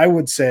I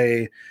would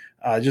say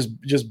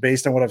just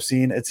based on what I've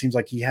seen, it seems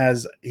like he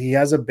has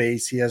a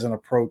base, he has an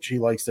approach he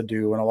likes to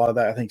do, and a lot of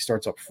that I think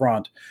starts up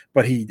front.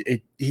 But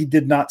he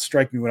did not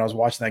strike me when I was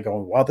watching that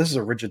going, wow, this is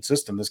a rigid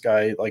system. This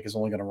guy like is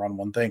only going to run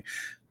one thing.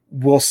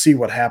 We'll see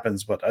what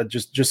happens, but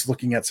just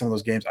looking at some of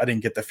those games, I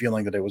didn't get the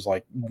feeling that it was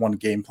like one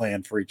game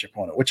plan for each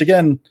opponent, which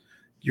again,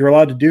 you're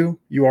allowed to do.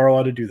 You are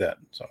allowed to do that.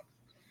 So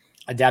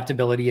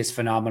adaptability is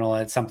phenomenal.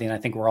 It's something I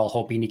think we're all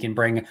hoping he can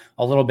bring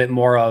a little bit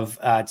more of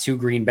to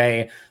Green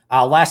Bay.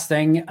 Last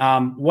thing,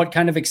 what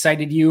kind of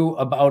excited you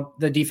about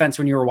the defense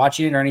when you were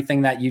watching it, or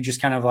anything that you just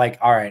kind of like,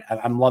 all right,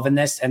 I'm loving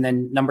this? And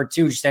then number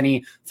 2, just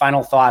any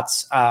final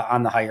thoughts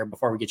on the hire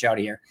before we get you out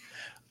of here?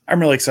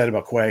 I'm really excited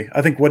about Quay.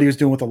 I think what he was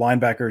doing with the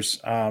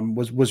linebackers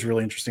was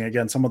really interesting.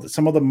 Again, some of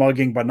the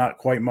mugging, but not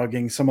quite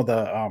mugging. Some of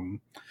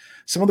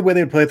the way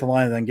they would play at the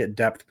line and then get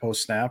depth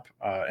post snap.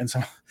 And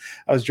so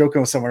I was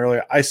joking with someone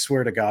earlier. I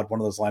swear to God, one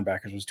of those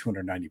linebackers was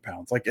 290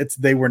 pounds. Like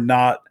they were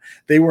not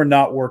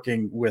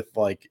working with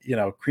like,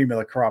 cream of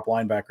the crop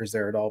linebackers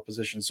there at all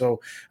positions. So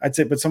I'd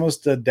say, but some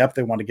of the depth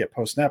they want to get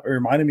post snap, it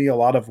reminded me a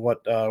lot of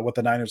what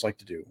the Niners like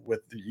to do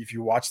if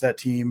you watch that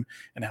team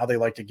and how they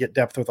like to get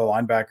depth with the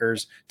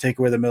linebackers, take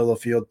away the middle of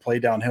the field, play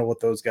downhill with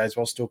those guys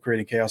while still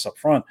creating chaos up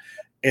front.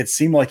 It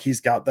seemed like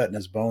he's got that in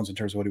his bones in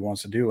terms of what he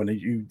wants to do.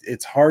 And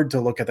it's hard to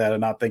look at that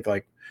and not think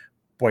like,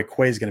 boy,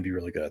 Quay's going to be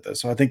really good at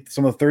this. So I think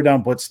some of the third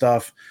down blitz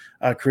stuff,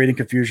 creating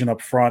confusion up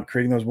front,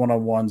 creating those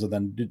one-on-ones, and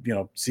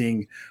then,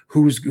 seeing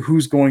who's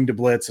going to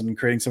blitz and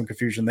creating some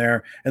confusion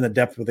there, and the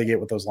depth that they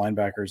get with those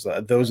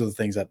linebackers. Those are the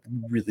things that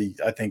really,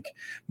 I think,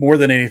 more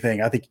than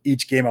anything, I think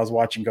each game I was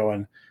watching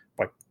going,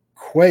 like,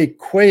 Quay,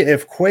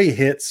 if Quay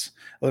hits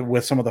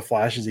with some of the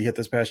flashes he hit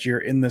this past year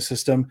in this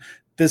system,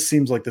 this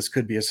seems like this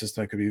could be a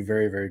system that could be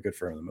very, very good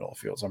for him in the middle of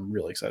the field. So I'm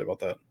really excited about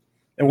that.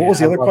 And what was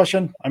the other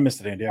question? I missed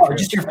it, Andy.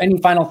 Just any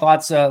final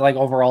thoughts, like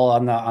overall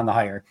on the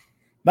hire?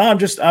 No, I'm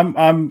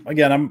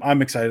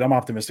excited. I'm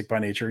optimistic by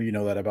nature. You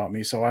know that about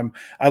me. So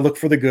I look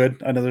for the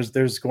good. I know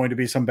there's going to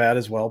be some bad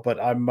as well,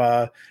 but I'm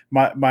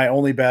my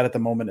only bad at the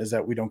moment is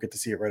that we don't get to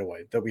see it right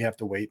away, that we have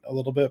to wait a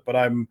little bit. But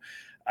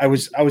I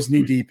was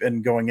knee deep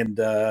in going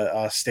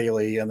into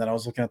Staley, and then I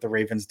was looking at the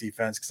Ravens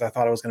defense because I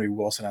thought it was going to be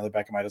Wilson. Out of the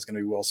back of my head, it's going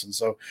to be Wilson.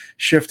 So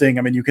shifting,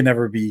 I mean, you can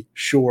never be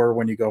sure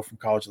when you go from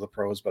college to the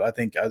pros, but I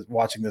think as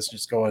watching this,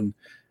 just going,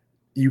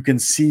 you can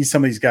see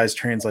some of these guys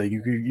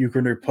translating. You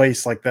can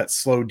replace like that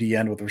slow D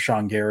end with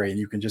Rashawn Gary, and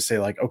you can just say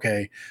like,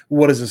 okay,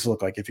 what does this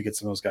look like if you get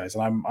some of those guys?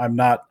 And I'm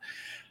not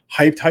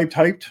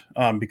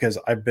hyped because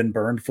I've been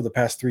burned for the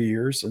past 3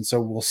 years. And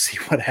so we'll see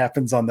what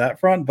happens on that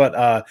front.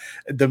 But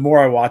the more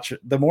I watch,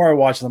 the more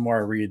I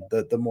read,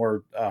 the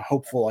more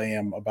hopeful I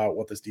am about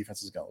what this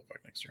defense is going to look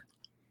like next year.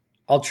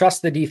 I'll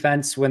trust the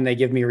defense when they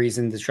give me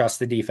reason to trust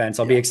the defense.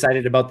 I'll be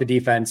excited about the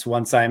defense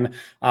once I'm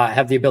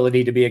have the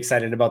ability to be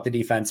excited about the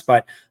defense.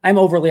 But I'm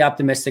overly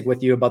optimistic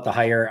with you about the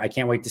hire. I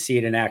can't wait to see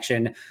it in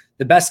action.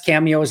 The best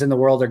cameos in the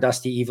world are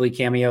Dusty Evely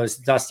cameos.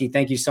 Dusty,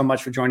 thank you so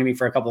much for joining me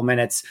for a couple of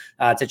minutes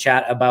to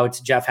chat about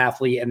Jeff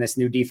Hafley and this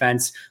new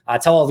defense.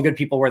 Tell all the good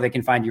people where they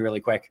can find you really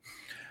quick.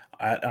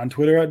 On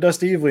Twitter at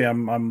Dusty Evely.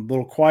 I'm a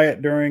little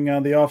quiet during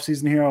the off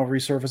season here. I'll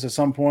resurface at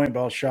some point,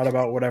 but I'll shout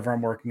about whatever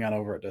I'm working on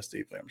over at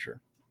Dusty Evely, I'm sure.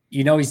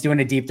 You know he's doing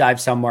a deep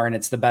dive somewhere, and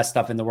it's the best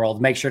stuff in the world.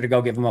 Make sure to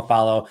go give him a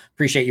follow.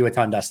 Appreciate you a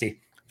ton,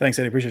 Dusty. Thanks,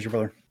 Eddie. Appreciate you,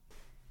 brother.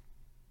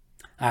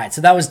 All right, so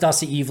that was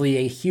Dusty Evely.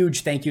 A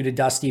huge thank you to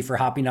Dusty for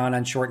hopping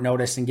on short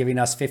notice and giving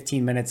us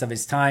 15 minutes of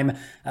his time.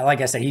 Like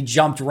I said, he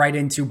jumped right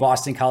into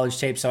Boston College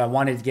tape, so I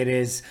wanted to get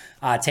his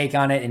take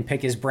on it and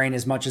pick his brain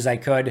as much as I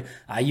could.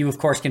 You, of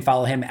course, can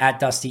follow him at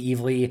Dusty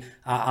Evely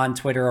on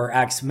Twitter or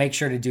X. Make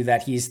sure to do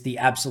that. He's the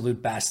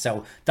absolute best.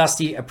 So,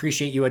 Dusty,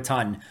 appreciate you a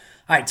ton.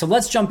 All right, so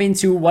let's jump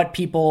into what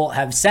people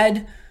have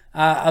said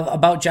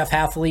about Jeff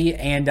Hafley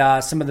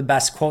and some of the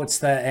best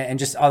quotes and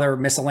just other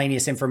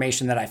miscellaneous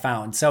information that I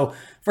found. So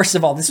first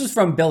of all, this was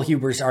from Bill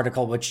Huber's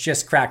article, which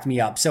just cracked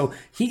me up. So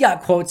he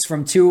got quotes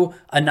from 2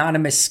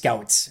 anonymous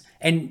scouts.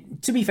 And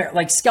to be fair,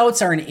 like,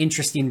 scouts are an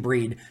interesting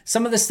breed.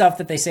 Some of the stuff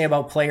that they say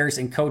about players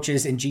and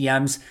coaches and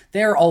GMs,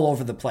 they're all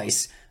over the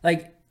place.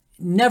 Like,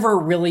 never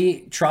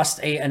really trust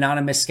a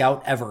anonymous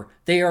scout ever.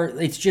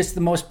 It's just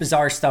the most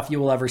bizarre stuff you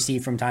will ever see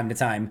from time to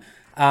time.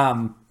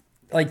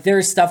 Like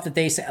there's stuff that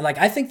they say, like,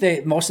 I think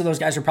that most of those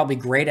guys are probably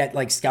great at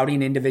like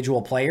scouting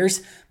individual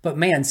players, but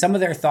man, some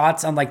of their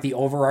thoughts on like the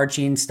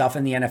overarching stuff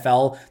in the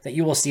NFL that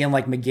you will see in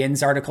like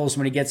McGinn's articles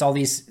when he gets all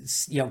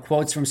these,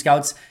 quotes from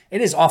scouts, it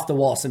is off the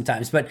wall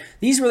sometimes. But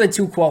these were the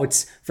two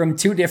quotes from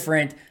two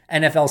different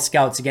NFL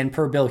scouts, again,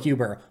 per Bill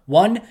Huber.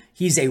 One,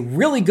 he's a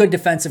really good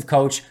defensive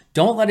coach.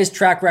 Don't let his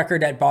track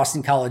record at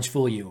Boston College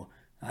fool you.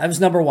 That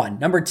was number one.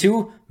 Number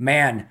two,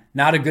 man,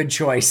 not a good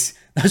choice.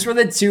 Those were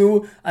the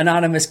two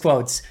anonymous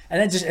quotes.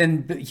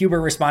 And Huber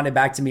responded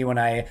back to me when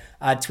I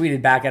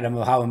tweeted back at him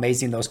of how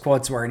amazing those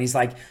quotes were. And he's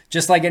like,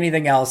 just like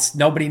anything else,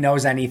 nobody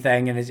knows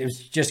anything. And it was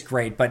just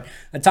great. But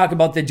I talk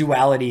about the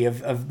duality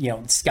of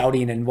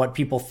scouting and what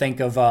people think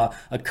of a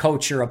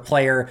coach or a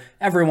player.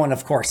 Everyone,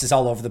 of course, is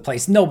all over the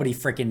place. Nobody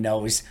freaking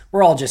knows.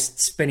 We're all just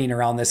spinning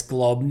around this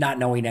globe, not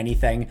knowing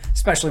anything,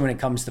 especially when it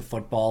comes to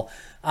football.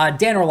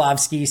 Dan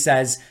Orlovsky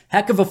says,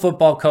 heck of a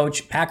football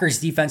coach. Packers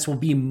defense will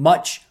be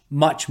much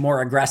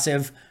more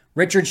aggressive.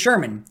 Richard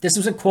Sherman, this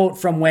was a quote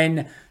from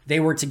when they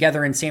were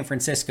together in San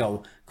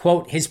Francisco.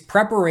 Quote, his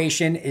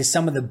preparation is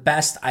some of the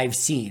best I've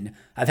seen.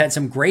 I've had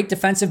some great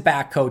defensive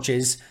back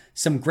coaches,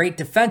 some great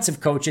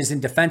defensive coaches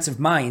and defensive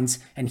minds,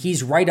 and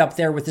he's right up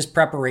there with his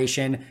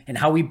preparation and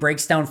how he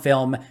breaks down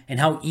film and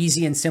how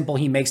easy and simple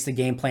he makes the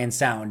game plan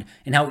sound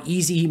and how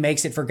easy he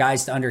makes it for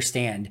guys to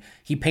understand.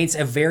 He paints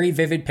a very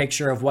vivid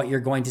picture of what you're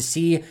going to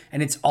see,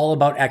 and it's all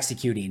about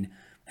executing.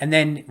 And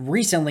then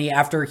recently,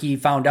 after he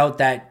found out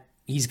that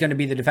he's going to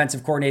be the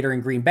defensive coordinator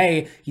in Green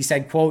Bay, he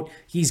said, quote,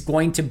 he's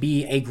going to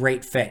be a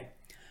great fit.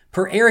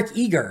 Per Eric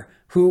Eager,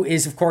 who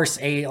is, of course,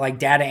 a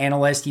data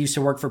analyst, he used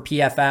to work for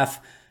PFF,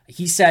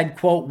 he said,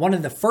 quote, one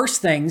of the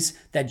first things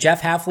that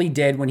Jeff Hafley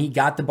did when he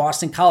got the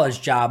Boston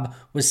College job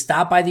was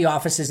stop by the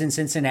offices in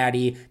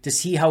Cincinnati to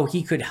see how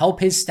he could help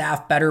his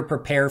staff better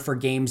prepare for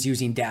games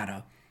using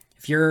data.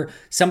 If you're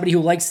somebody who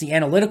likes the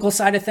analytical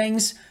side of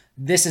things,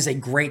 this is a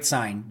great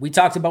sign. We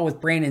talked about with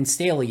Brandon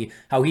Staley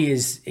how he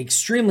is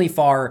extremely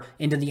far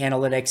into the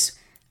analytics.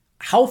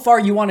 How far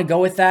you want to go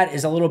with that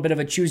is a little bit of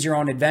a choose your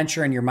own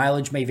adventure, and your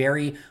mileage may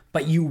vary,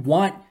 but you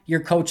want your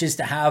coaches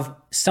to have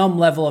some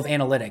level of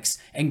analytics.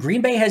 And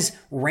Green Bay has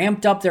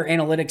ramped up their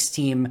analytics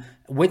team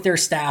with their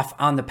staff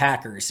on the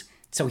Packers.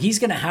 So he's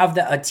going to have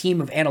a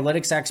team of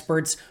analytics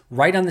experts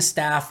right on the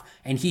staff,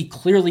 and he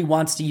clearly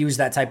wants to use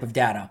that type of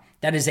data.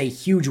 That is a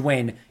huge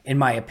win, in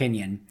my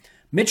opinion.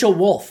 Mitchell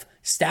Wolf,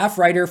 staff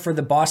writer for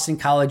the Boston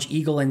College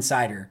Eagle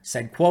Insider,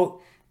 said,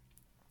 quote,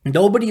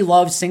 nobody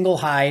loves single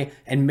high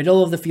and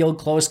middle of the field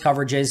close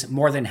coverages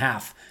more than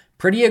half.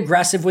 Pretty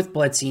aggressive with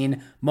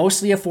blitzing,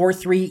 mostly a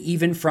 4-3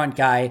 even front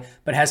guy,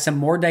 but has some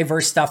more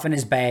diverse stuff in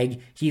his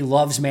bag. He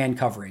loves man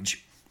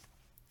coverage.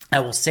 I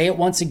will say it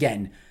once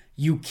again.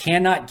 You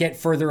cannot get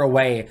further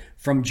away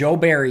from Joe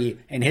Barry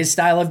and his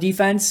style of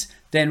defense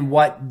than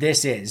what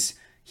this is.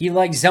 He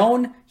likes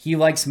zone. He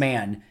likes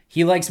man.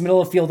 He likes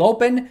middle of field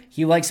open.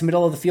 He likes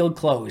middle of the field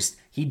closed.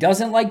 He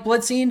doesn't like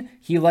blitzing.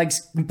 He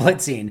likes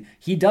blitzing.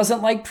 He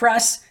doesn't like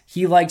press.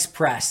 He likes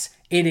press.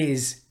 It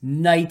is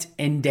night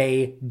and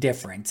day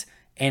different.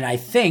 And I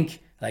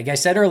think, like I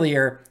said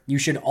earlier, you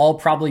should all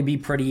probably be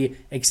pretty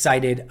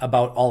excited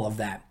about all of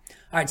that.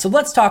 All right, so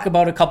let's talk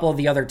about a couple of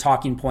the other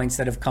talking points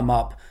that have come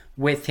up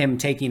with him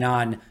taking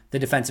on the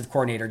defensive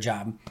coordinator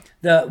job.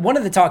 One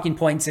of the talking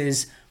points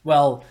is,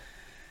 well,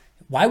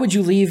 why would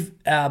you leave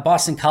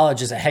Boston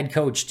College as a head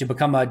coach to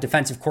become a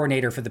defensive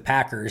coordinator for the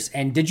Packers?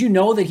 And did you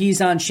know that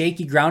he's on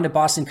shaky ground at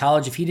Boston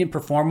College? If he didn't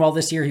perform well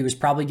this year, he was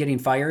probably getting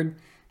fired.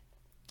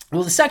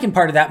 Well, the second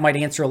part of that might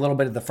answer a little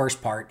bit of the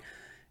first part.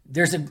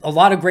 There's a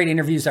lot of great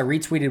interviews. I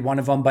retweeted one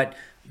of them, but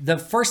the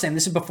first thing,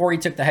 this is before he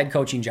took the head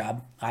coaching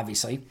job,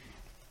 obviously.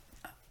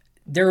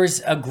 There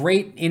was a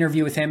great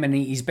interview with him, and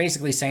he's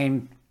basically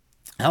saying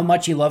how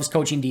much he loves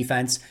coaching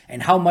defense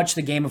and how much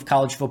the game of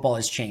college football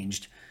has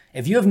changed.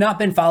 If you have not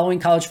been following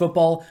college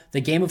football, the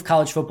game of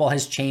college football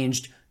has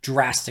changed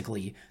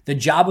drastically. The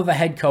job of a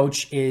head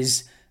coach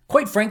is,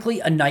 quite frankly,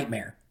 a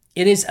nightmare.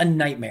 It is a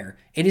nightmare.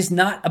 It is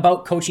not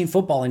about coaching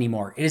football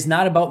anymore. It is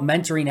not about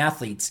mentoring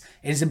athletes.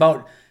 It is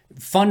about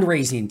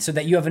fundraising so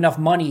that you have enough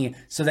money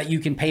so that you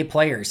can pay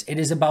players. It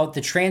is about the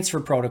transfer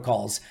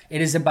protocols.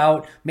 It is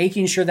about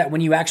making sure that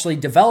when you actually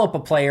develop a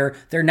player,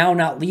 they're now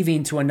not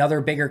leaving to another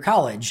bigger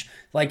college,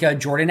 like a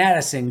Jordan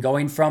Addison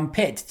going from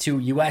Pitt to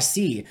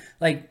USC.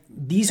 Like,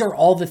 these are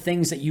all the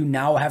things that you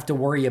now have to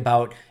worry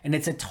about, and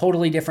it's a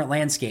totally different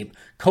landscape.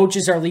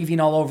 Coaches are leaving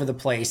all over the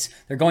place.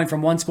 They're going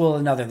from one school to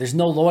another. There's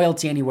no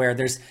loyalty anywhere.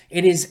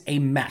 It is a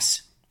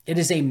mess. It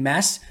is a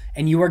mess,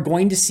 and you are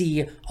going to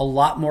see a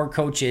lot more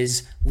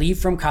coaches leave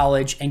from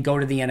college and go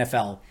to the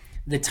NFL.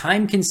 The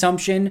time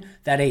consumption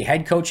that a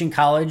head coach in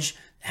college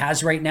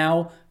has right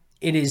now,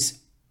 it is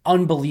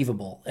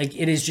unbelievable. Like,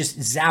 it is just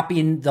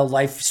zapping the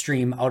life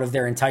stream out of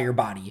their entire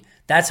body.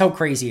 That's how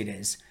crazy it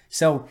is.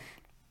 So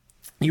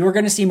You are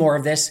going to see more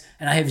of this,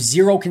 and I have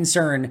zero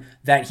concern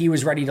that he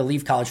was ready to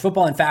leave college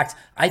football. In fact,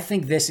 I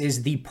think this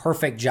is the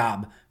perfect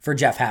job for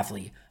Jeff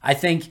Hafley. I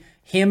think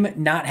him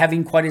not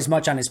having quite as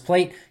much on his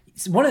plate,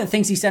 one of the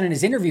things he said in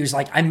his interview is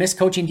like, I miss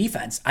coaching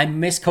defense. I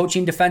miss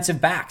coaching defensive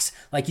backs.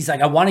 Like, he's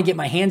like, I want to get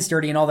my hands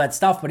dirty and all that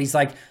stuff, but he's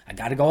like, I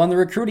got to go on the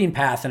recruiting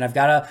path, and I've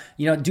got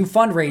to, do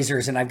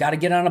fundraisers, and I've got to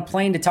get on a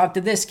plane to talk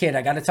to this kid.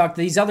 I got to talk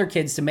to these other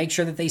kids to make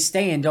sure that they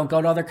stay and don't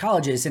go to other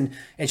colleges. And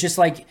it's just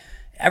like,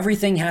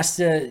 everything has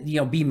to,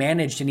 be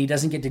managed, and he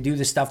doesn't get to do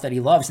the stuff that he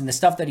loves. And the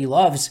stuff that he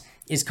loves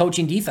is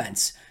coaching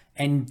defense.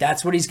 And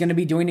that's what he's going to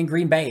be doing in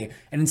Green Bay.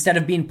 And instead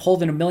of being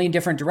pulled in a million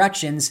different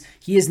directions,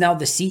 he is now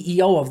the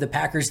CEO of the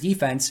Packers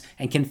defense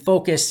and can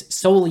focus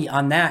solely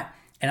on that.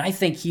 And I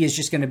think he is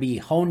just going to be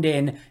honed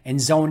in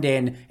and zoned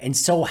in and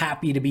so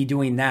happy to be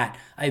doing that.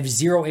 I have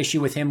zero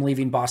issue with him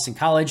leaving Boston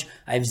College.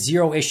 I have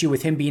zero issue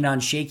with him being on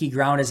shaky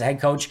ground as a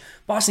head coach.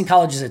 Boston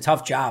College is a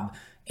tough job.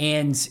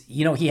 And,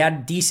 he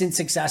had decent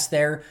success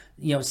there,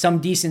 some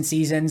decent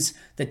seasons.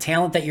 The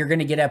talent that you're going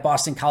to get at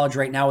Boston College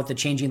right now with the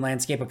changing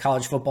landscape of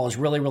college football is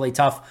really, really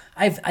tough.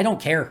 I don't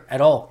care at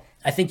all.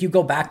 I think you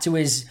go back to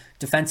his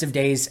defensive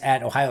days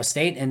at Ohio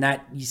State and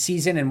that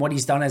season and what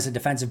he's done as a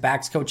defensive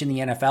backs coach in the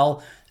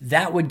NFL,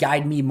 that would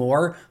guide me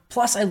more.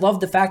 Plus, I love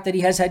the fact that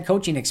he has head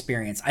coaching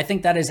experience. I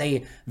think that is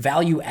a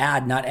value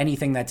add, not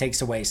anything that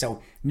takes away.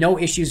 So no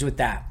issues with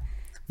that.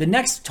 The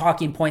next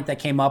talking point that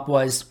came up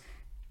was,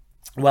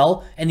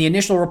 and the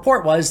initial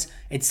report was,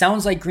 it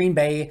sounds like Green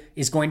Bay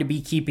is going to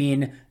be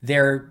keeping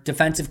their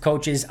defensive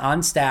coaches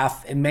on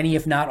staff, and many,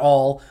 if not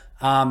all,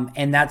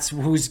 and that's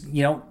who's,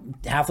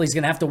 Hafley's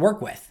going to have to work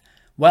with.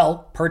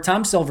 Well, per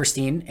Tom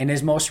Silverstein, in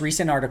his most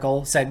recent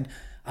article, said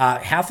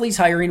Hafley's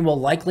hiring will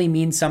likely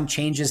mean some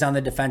changes on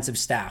the defensive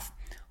staff.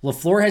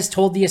 LaFleur has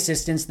told the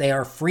assistants they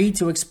are free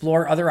to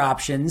explore other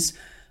options,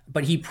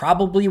 but he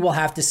probably will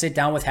have to sit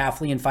down with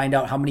Hafley and find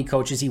out how many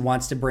coaches he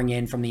wants to bring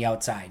in from the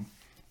outside.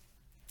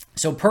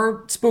 So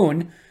per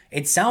Spoon,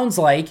 it sounds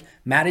like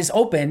Matt is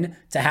open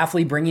to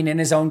Hafley bringing in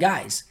his own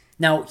guys.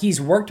 Now, he's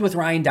worked with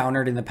Ryan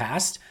Downard in the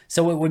past,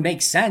 so it would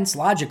make sense,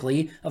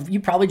 logically, of you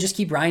probably just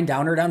keep Ryan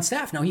Downard on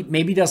staff. Now, he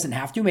maybe doesn't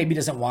have to, maybe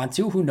doesn't want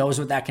to. Who knows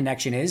what that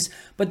connection is?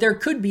 But there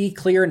could be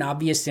clear and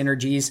obvious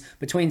synergies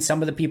between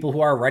some of the people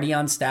who are already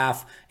on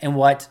staff and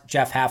what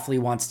Jeff Hafley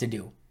wants to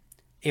do.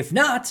 If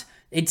not,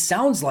 it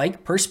sounds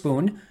like, per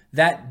Spoon,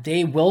 that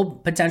they will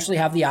potentially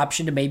have the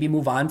option to maybe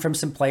move on from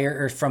some player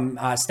or from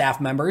staff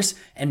members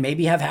and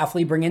maybe have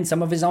Hafley bring in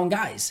some of his own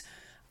guys.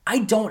 I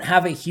don't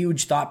have a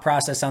huge thought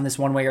process on this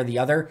one way or the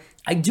other.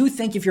 I do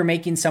think if you're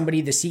making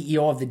somebody the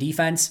CEO of the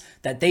defense,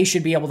 that they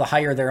should be able to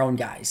hire their own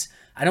guys.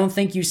 I don't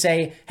think you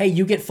say, hey,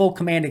 you get full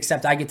command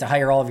except I get to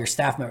hire all of your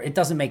staff members. It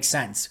doesn't make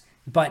sense.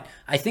 But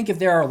I think if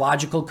there are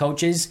logical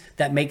coaches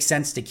that make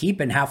sense to keep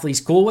and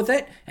Hafley's cool with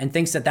it and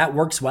thinks that that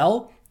works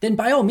well, then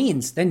by all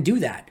means, then do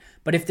that.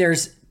 But if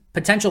there's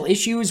potential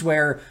issues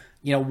where,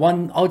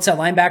 one outside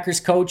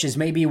linebackers coach is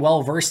maybe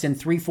well-versed in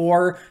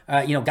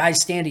 3-4,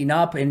 guys standing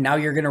up, and now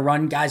you're going to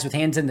run guys with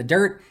hands in the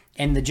dirt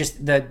and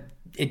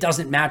it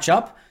doesn't match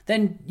up,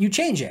 then you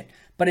change it.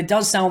 But it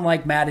does sound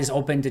like Matt is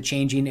open to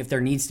changing if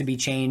there needs to be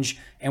change,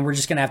 and we're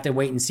just going to have to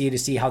wait and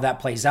see how that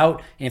plays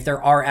out and if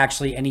there are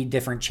actually any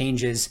different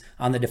changes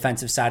on the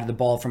defensive side of the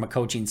ball from a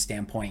coaching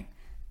standpoint.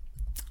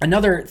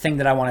 Another thing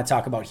that I want to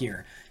talk about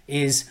here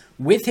is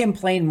with him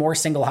playing more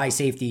single high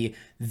safety,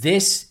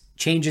 this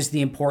changes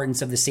the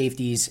importance of the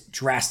safeties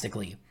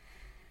drastically.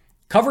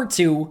 Cover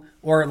two,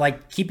 or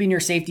like keeping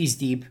your safeties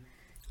deep,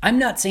 I'm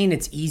not saying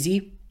it's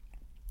easy.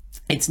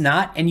 It's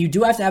not. And you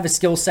do have to have a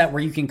skill set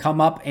where you can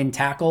come up and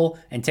tackle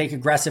and take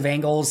aggressive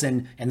angles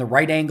and the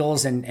right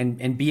angles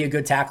and be a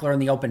good tackler in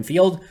the open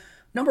field.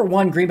 Number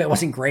one, Green Bay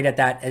wasn't great at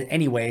that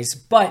anyways,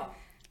 but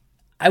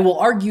I will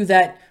argue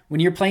that when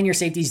you're playing your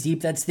safeties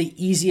deep, that's the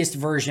easiest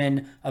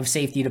version of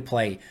safety to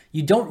play.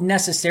 You don't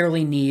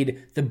necessarily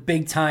need the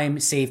big time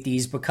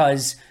safeties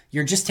because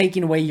you're just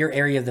taking away your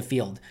area of the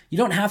field. You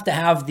don't have to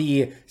have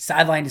the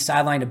sideline to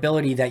sideline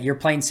ability that you're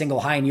playing single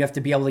high and you have to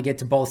be able to get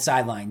to both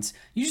sidelines.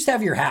 You just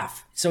have your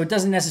half. So it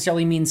doesn't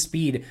necessarily mean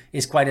speed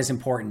is quite as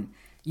important.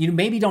 You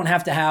maybe don't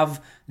have to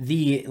have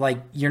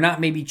you're not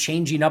maybe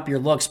changing up your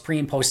looks pre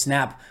and post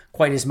snap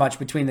quite as much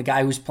between the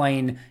guy who's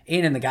playing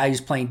in and the guy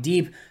who's playing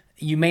deep.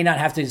 You may not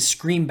have to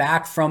scream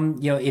back from,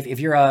 if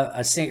you're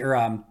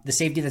the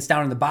safety that's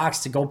down in the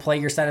box to go play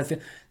your side of the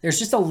field. There's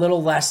just a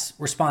little less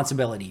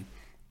responsibility.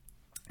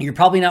 You're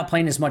probably not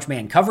playing as much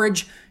man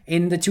coverage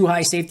in the too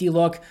high safety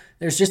look.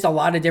 There's just a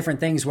lot of different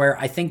things where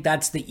I think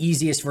that's the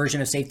easiest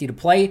version of safety to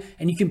play,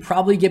 and you can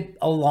probably get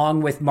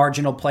along with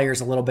marginal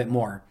players a little bit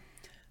more.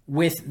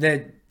 With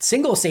the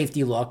single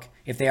safety look,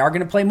 if they are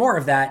going to play more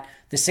of that,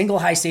 the single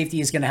high safety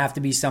is going to have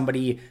to be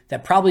somebody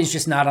that probably is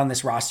just not on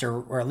this roster,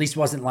 or at least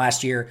wasn't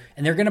last year,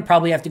 and they're going to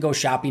probably have to go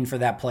shopping for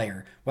that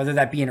player, whether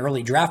that be an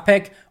early draft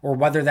pick or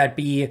whether that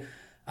be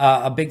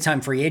a big-time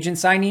free agent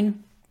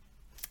signing.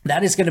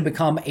 That is going to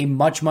become a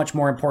much, much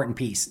more important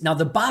piece. Now,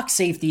 the box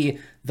safety,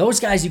 those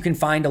guys you can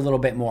find a little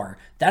bit more.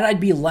 That I'd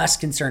be less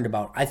concerned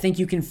about. I think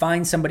you can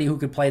find somebody who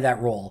could play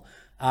that role.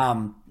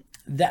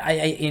 That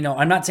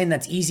I'm not saying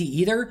that's easy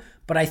either,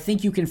 but I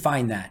think you can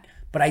find that.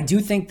 But I do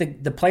think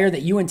the player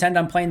that you intend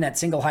on playing that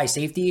single high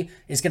safety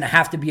is going to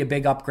have to be a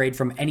big upgrade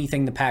from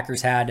anything the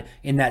Packers had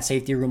in that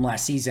safety room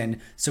last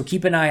season. So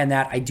keep an eye on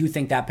that. I do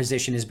think that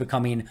position is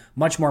becoming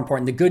much more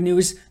important. The good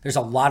news, there's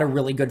a lot of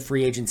really good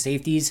free agent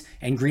safeties,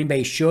 and Green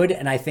Bay should,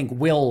 and I think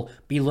will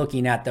be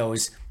looking at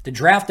those. The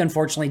draft,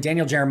 unfortunately,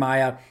 Daniel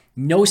Jeremiah,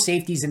 no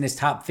safeties in his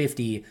top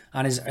 50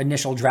 on his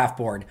initial draft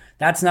board.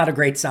 That's not a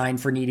great sign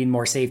for needing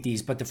more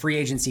safeties, but the free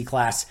agency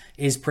class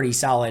is pretty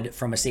solid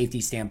from a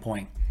safety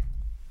standpoint.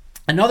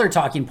 Another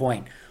talking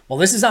point. Well,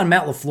 this is on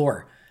Matt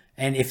LaFleur.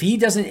 And if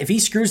he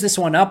screws this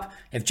one up,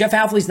 if Jeff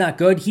Hafley's not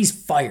good, he's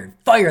fired.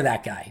 Fire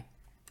that guy.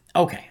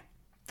 Okay.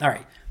 All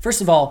right.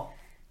 First of all,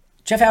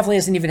 Jeff Hafley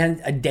hasn't even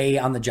had a day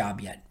on the job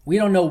yet. We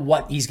don't know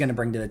what he's going to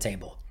bring to the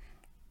table.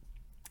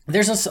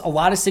 There's a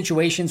lot of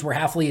situations where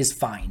Hafley is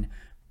fine.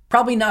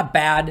 Probably not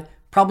bad.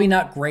 Probably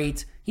not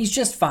great. He's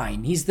just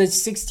fine. He's the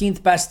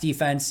 16th best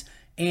defense.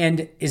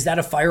 And is that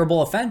a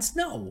fireable offense?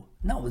 No,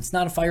 it's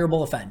not a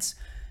fireable offense.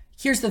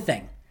 Here's the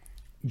thing.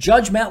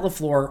 Judge Matt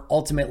LaFleur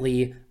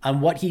ultimately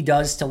on what he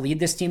does to lead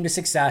this team to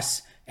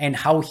success and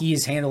how he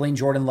is handling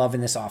Jordan Love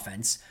in this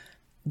offense.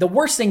 The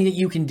worst thing that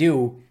you can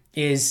do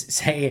is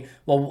say,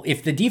 well,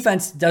 if the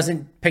defense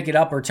doesn't pick it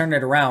up or turn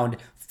it around,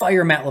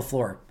 fire Matt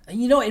LaFleur.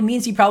 It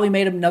means he probably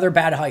made another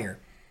bad hire.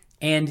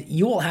 And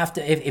you will have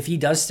to, if he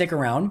does stick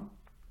around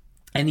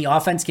and the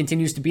offense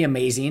continues to be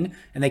amazing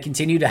and they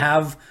continue to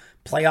have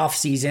playoff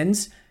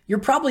seasons, you're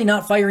probably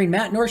not firing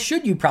Matt, nor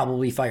should you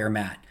probably fire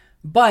Matt.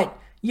 But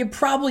you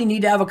probably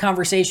need to have a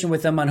conversation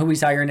with him on who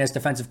he's hiring as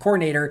defensive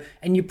coordinator,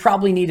 and you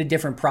probably need a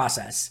different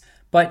process.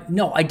 But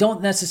no, I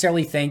don't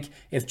necessarily think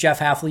if Jeff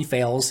Hafley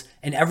fails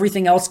and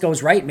everything else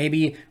goes right,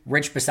 maybe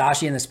Rich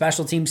Bisaccia and the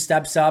special team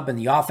steps up and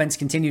the offense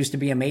continues to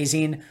be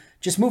amazing,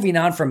 just moving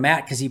on from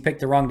Matt because he picked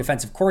the wrong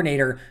defensive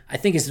coordinator, I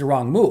think is the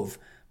wrong move.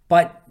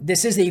 But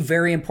this is a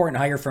very important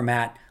hire for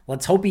Matt.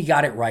 Let's hope he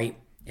got it right.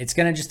 It's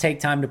going to just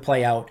take time to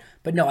play out.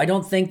 But no, I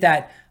don't think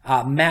that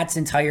Matt's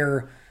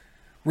entire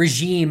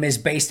regime is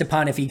based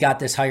upon if he got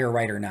this hire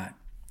right or not.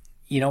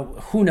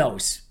 Who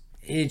knows?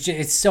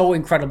 It's so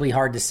incredibly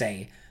hard to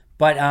say.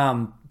 But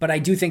I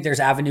do think there's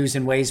avenues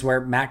and ways where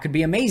Matt could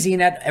be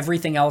amazing at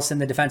everything else and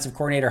the defensive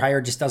coordinator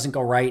hire just doesn't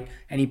go right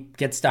and he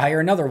gets to hire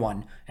another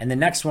one. And the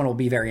next one will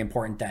be very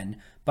important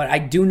then. But I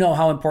do know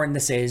how important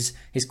this is.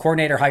 His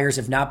coordinator hires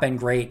have not been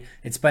great.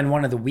 It's been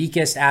one of the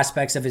weakest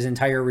aspects of his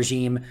entire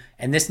regime.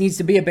 And this needs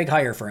to be a big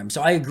hire for him.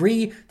 So I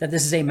agree that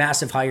this is a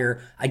massive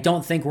hire. I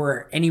don't think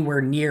we're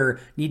anywhere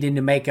near needing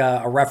to make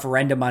a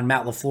referendum on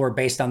Matt LaFleur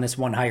based on this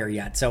one hire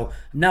yet. So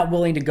I'm not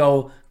willing to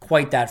go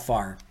quite that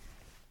far.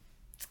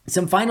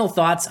 Some final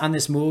thoughts on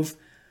this move.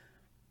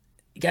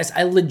 Guys,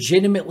 I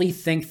legitimately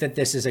think that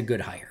this is a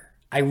good hire.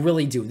 I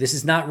really do. This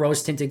is not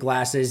rose-tinted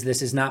glasses.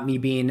 This is not me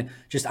being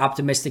just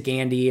optimistic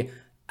Andy.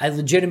 I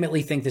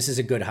legitimately think this is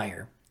a good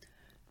hire.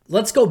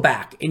 Let's go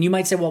back. And you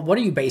might say, well, what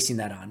are you basing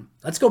that on?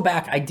 Let's go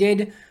back.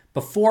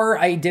 Before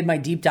I did my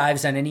deep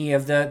dives on any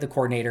of the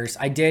coordinators,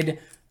 I did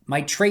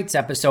my traits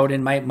episode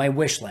and my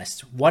wish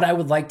list. What I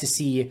would like to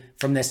see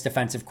from this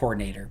defensive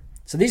coordinator.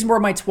 So these were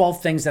my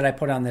 12 things that I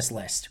put on this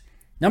list.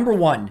 Number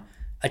 1,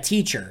 a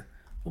teacher.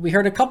 Well, we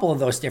heard a couple of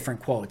those different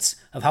quotes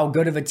of how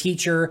good of a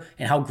teacher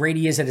and how great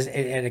he is at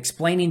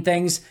explaining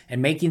things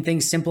and making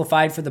things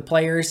simplified for the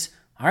players.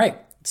 All right.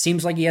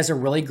 Seems like he has a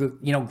really good,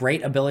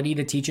 great ability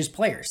to teach his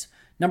players.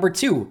 Number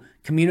 2,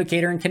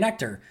 communicator and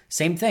connector.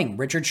 Same thing.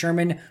 Richard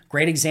Sherman,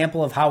 great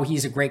example of how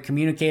he's a great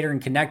communicator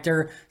and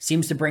connector,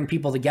 seems to bring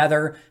people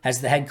together,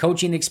 has the head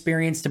coaching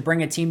experience to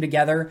bring a team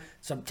together.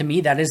 So to me,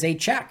 that is a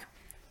check.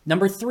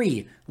 Number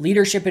 3,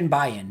 leadership and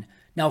buy-in.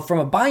 Now, from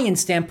a buy-in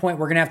standpoint,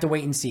 we're going to have to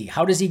wait and see.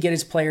 How does he get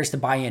his players to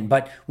buy in?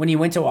 But when he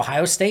went to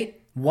Ohio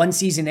State, one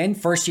season in,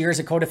 first year as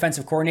a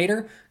co-defensive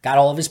coordinator, got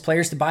all of his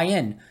players to buy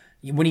in.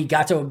 When he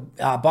got to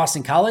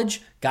Boston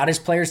College, got his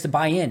players to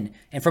buy in.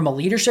 And from a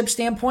leadership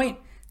standpoint,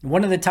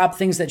 one of the top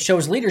things that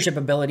shows leadership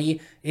ability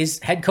is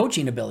head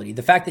coaching ability.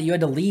 The fact that you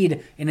had to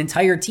lead an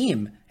entire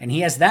team, and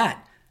he has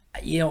that.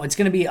 It's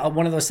going to be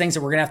one of those things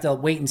that we're going to have to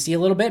wait and see a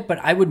little bit, but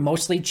I would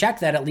mostly check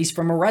that at least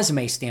from a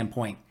resume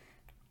standpoint.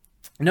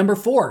 Number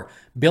 4,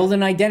 build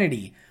an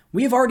identity.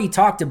 We've already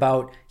talked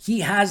about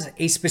he has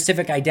a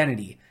specific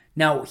identity.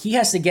 Now, he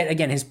has to get,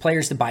 again, his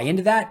players to buy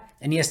into that,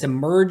 and he has to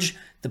merge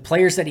the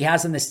players that he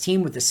has on this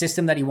team with the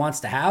system that he wants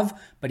to have.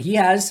 But he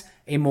has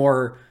a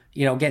more,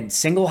 again,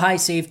 single high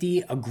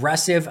safety,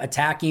 aggressive,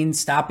 attacking,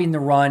 stopping the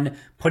run,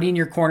 putting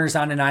your corners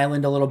on an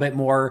island a little bit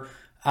more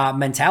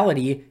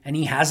mentality, and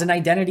he has an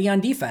identity on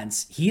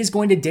defense. He is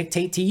going to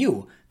dictate to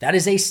you. That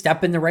is a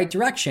step in the right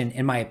direction,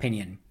 in my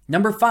opinion.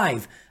 Number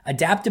 5,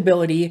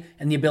 adaptability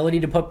and the ability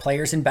to put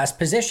players in best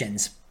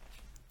positions.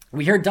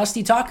 We heard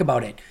Dusty talk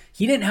about it.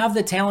 He didn't have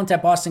the talent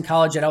at Boston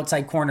College at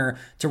outside corner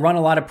to run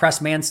a lot of press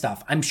man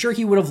stuff. I'm sure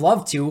he would have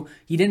loved to.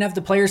 He didn't have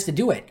the players to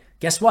do it.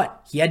 Guess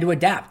what? He had to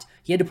adapt.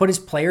 He had to put his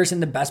players in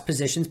the best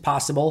positions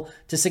possible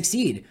to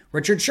succeed.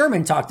 Richard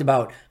Sherman talked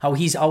about how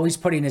he's always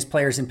putting his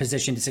players in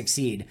position to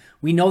succeed.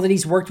 We know that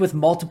he's worked with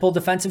multiple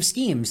defensive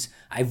schemes.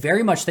 I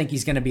very much think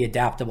he's going to be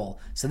adaptable.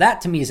 So that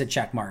to me is a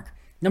check mark.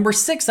 Number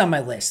 6 on my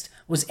list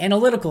was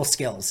analytical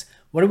skills.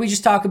 What did we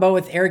just talk about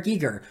with Eric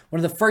Eager?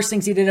 One of the first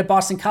things he did at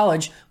Boston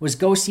College was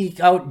go seek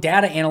out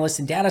data analysts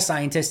and data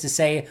scientists to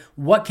say,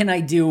 what can I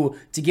do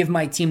to give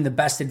my team the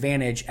best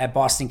advantage at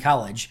Boston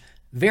College?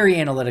 Very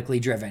analytically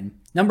driven.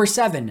 Number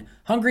 7,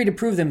 hungry to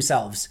prove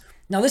themselves.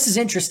 Now, this is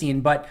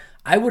interesting, but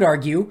I would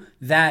argue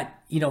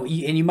that, and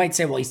you might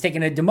say, well, he's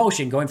taking a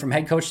demotion going from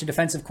head coach to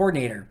defensive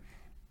coordinator.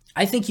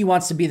 I think he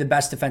wants to be the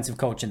best defensive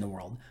coach in the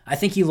world. I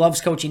think he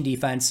loves coaching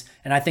defense,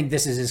 and I think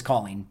this is his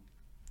calling.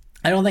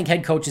 I don't think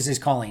head coach is his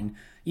calling.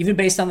 Even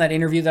based on that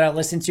interview that I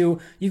listened to,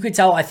 you could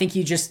tell I think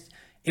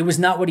it was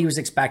not what he was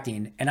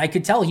expecting. And I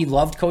could tell he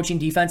loved coaching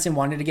defense and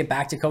wanted to get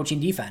back to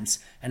coaching defense.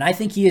 And I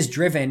think he is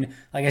driven,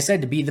 like I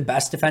said, to be the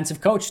best defensive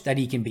coach that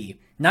he can be.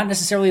 Not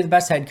necessarily the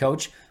best head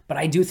coach, but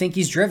I do think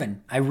he's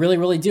driven. I really,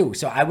 really do.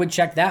 So I would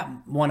check that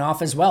one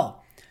off as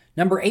well.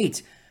 Number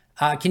 8,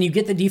 can you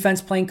get the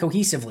defense playing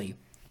cohesively?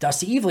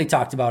 Dusty Evely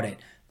talked about it.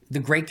 The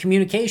great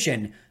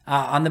communication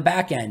on the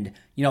back end.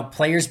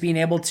 Players being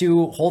able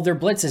to hold their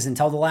blitzes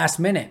until the last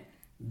minute.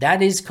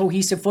 That is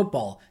cohesive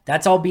football.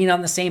 That's all being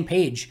on the same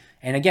page.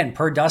 And again,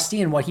 per Dusty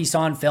and what he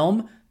saw in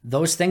film,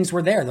 those things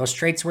were there. Those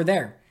traits were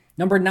there.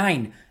 Number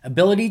 9,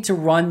 ability to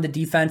run the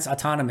defense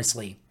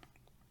autonomously.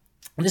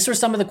 And these were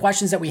some of the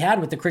questions that we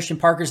had with the Christian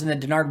Parkers and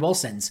the Denard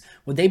Wilsons.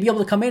 Would they be able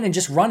to come in and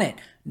just run it,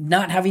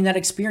 not having that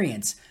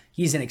experience?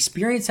 He's an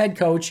experienced head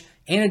coach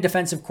and a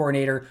defensive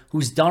coordinator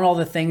who's done all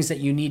the things that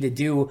you need to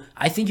do.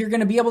 I think you're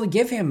going to be able to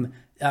give him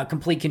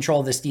complete control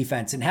of this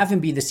defense and have him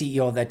be the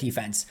CEO of that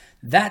defense.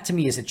 That to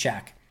me is a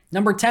check.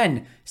 Number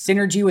 10,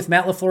 synergy with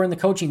Matt LaFleur and the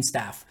coaching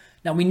staff.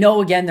 Now we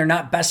know, again, they're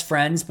not best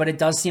friends, but it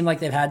does seem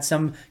like they've had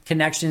some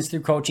connections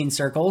through coaching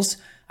circles.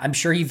 I'm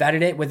sure he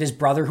vetted it with his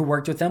brother who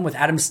worked with him, with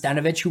Adam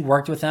Stenovich who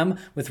worked with him,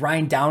 with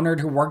Ryan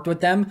Downard who worked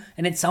with them.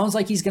 And it sounds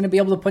like he's going to be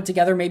able to put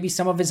together maybe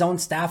some of his own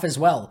staff as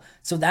well.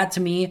 So that to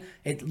me,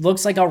 it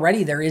looks like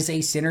already there is a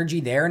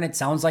synergy there. And it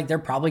sounds like they're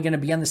probably going to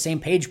be on the same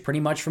page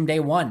pretty much from day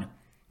one.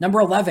 Number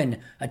 11,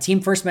 a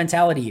team first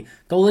mentality.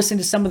 Go listen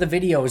to some of the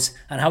videos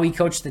on how he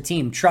coached the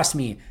team. Trust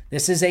me,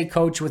 this is a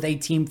coach with a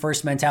team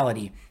first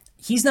mentality.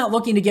 He's not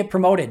looking to get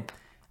promoted.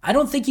 I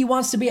don't think he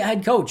wants to be a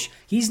head coach.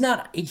 He is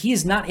not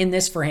in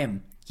this for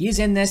him. He is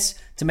in this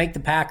to make the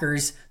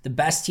Packers the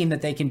best team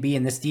that they can be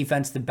and this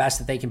defense the best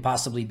that they can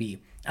possibly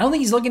be. I don't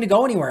think he's looking to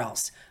go anywhere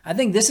else. I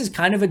think this is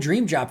kind of a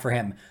dream job for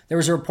him. There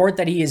was a report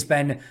that he has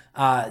been,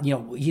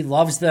 he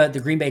loves the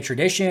Green Bay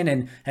tradition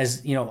and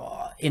has,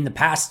 in the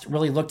past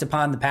really looked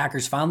upon the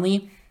Packers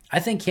fondly. I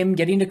think him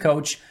getting to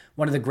coach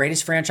one of the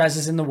greatest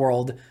franchises in the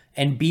world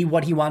and be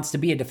what he wants to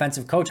be, a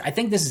defensive coach, I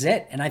think this is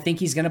it. And I think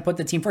he's going to put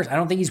the team first. I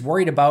don't think he's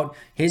worried about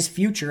his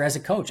future as a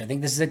coach. I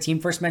think this is a team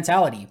first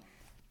mentality.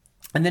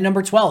 And then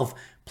number 12,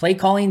 play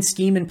calling,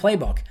 scheme, and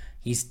playbook.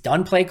 He's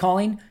done play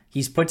calling.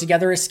 He's put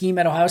together a scheme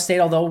at Ohio State,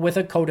 although with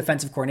a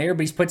co-defensive coordinator,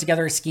 but he's put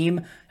together a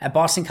scheme at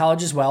Boston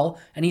College as well.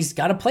 And he's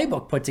got a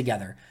playbook put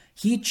together.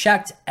 He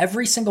checked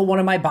every single one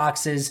of my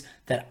boxes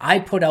that I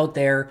put out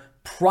there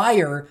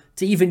prior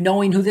to even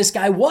knowing who this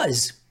guy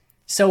was.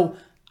 So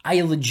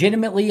I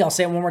legitimately, I'll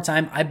say it one more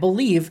time, I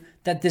believe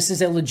that this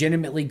is a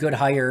legitimately good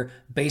hire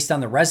based on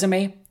the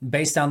resume,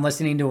 based on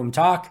listening to him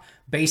talk,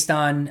 based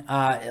on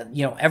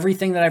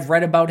everything that I've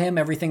read about him,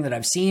 everything that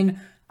I've seen.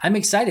 I'm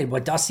excited.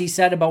 What Dusty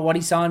said about what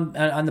he saw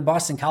on the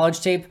Boston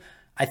College tape,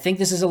 I think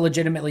this is a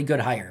legitimately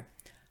good hire.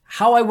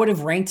 How I would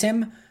have ranked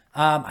him,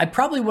 I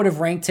probably would have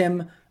ranked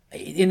him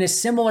in a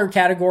similar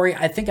category.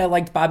 I think I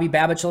liked Bobby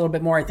Babich a little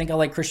bit more. I think I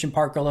liked Christian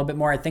Parker a little bit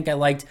more. I think I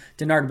liked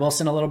Denard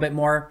Wilson a little bit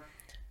more.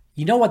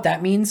 You know what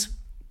that means?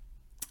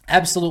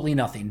 Absolutely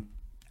nothing.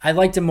 I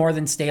liked him more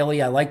than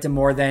Staley. I liked him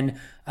more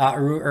than Dirty.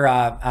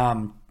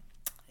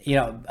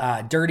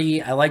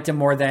 I liked him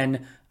more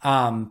than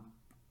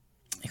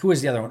who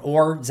was the other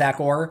one? Zach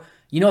Orr.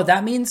 You know what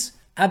that means?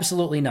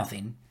 Absolutely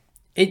nothing.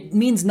 It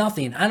means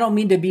nothing. I don't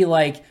mean to be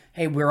like,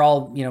 hey, we're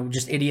all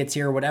just idiots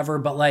here or whatever,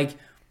 but like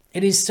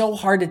it is so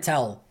hard to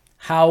tell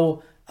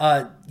how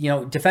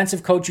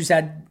defensive coach who's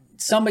had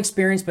some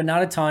experience but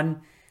not a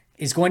ton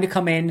is going to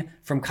come in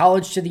from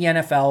college to the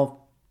NFL,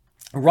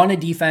 run a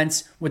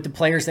defense with the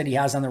players that he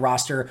has on the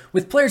roster,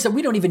 with players that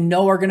we don't even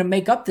know are going to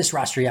make up this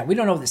roster yet. We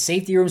don't know what the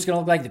safety room is going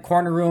to look like, the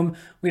corner room.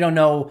 We don't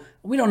know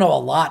a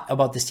lot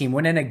about this team.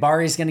 When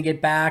Enagbari is going to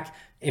get back,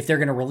 if they're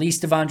going to release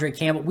Devondre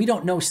Campbell, we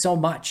don't know so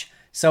much.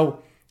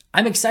 So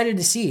I'm excited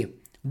to see.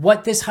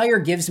 What this hire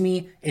gives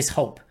me is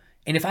hope.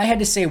 And if I had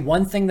to say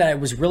one thing that I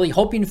was really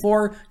hoping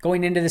for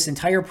going into this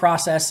entire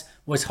process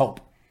was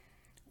hope.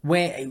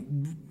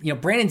 When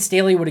Brandon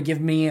Staley would have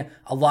given me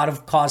a lot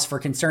of cause for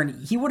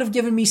concern. He would have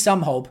given me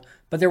some hope,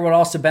 but there would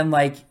also been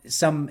like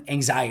some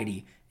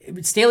anxiety.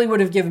 Staley would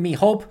have given me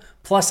hope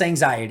plus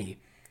anxiety.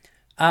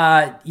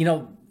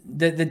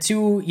 The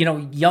two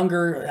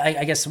younger,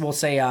 I guess we'll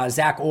say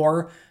Zach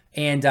Orr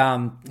and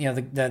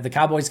the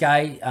Cowboys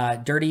guy,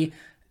 Dirty.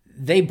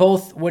 they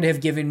both would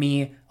have given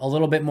me a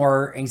little bit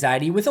more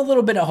anxiety with a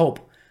little bit of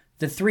hope.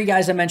 The three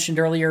guys I mentioned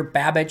earlier,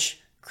 Babich,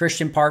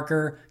 Christian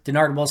Parker,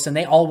 Denard Wilson,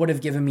 they all would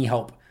have given me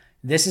hope.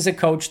 This is a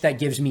coach that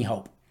gives me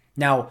hope.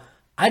 Now,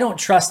 I don't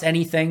trust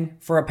anything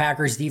for a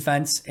Packers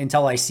defense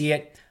until I see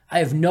it. I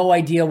have no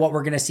idea what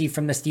we're going to see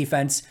from this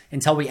defense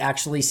until we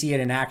actually see it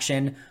in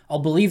action. I'll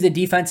believe the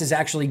defense is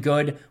actually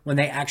good when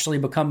they actually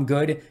become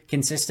good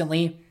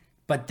consistently,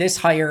 but this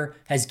hire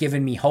has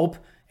given me hope,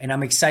 and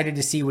I'm excited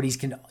to see what he's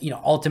can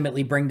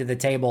ultimately bring to the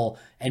table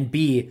and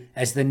be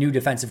as the new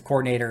defensive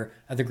coordinator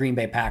of the Green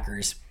Bay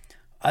Packers.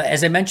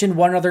 As I mentioned,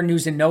 one other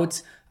news and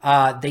notes,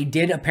 they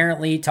did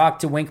apparently talk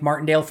to Wink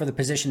Martindale for the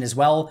position as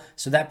well.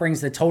 So that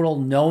brings the total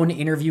known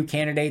interview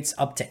candidates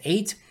up to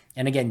 8.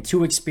 And again,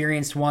 2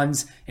 experienced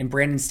ones in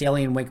Brandon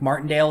Staley and Wink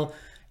Martindale.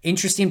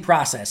 Interesting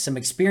process. Some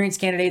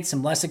experienced candidates,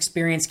 some less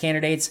experienced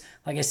candidates.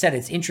 Like I said,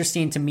 it's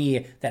interesting to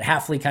me that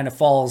Hafley kind of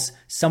falls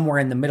somewhere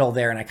in the middle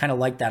there, and I kind of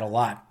like that a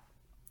lot.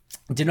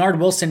 Denard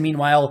Wilson,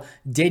 meanwhile,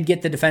 did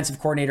get the defensive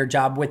coordinator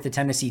job with the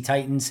Tennessee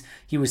Titans.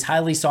 He was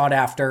highly sought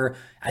after.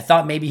 I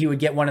thought maybe he would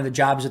get one of the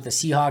jobs with the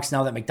Seahawks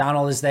now that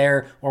McDonald is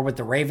there, or with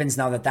the Ravens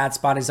now that that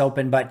spot is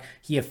open, but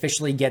he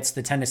officially gets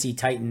the Tennessee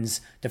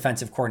Titans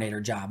defensive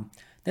coordinator job.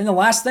 Then the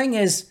last thing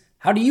is,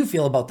 how do you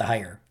feel about the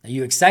hire? Are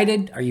you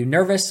excited? Are you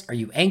nervous? Are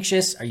you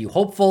anxious? Are you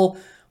hopeful?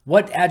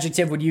 What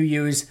adjective would you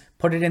use?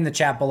 Put it in the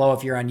chat below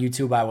if you're on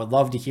YouTube. I would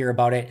love to hear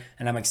about it,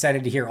 and I'm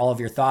excited to hear all of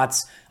your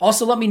thoughts.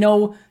 Also, let me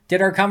know,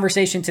 did our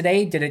conversation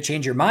today, did it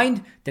change your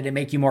mind? Did it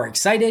make you more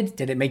excited?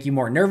 Did it make you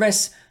more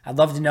nervous? I'd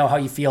love to know how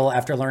you feel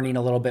after learning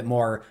a little bit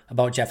more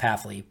about Jeff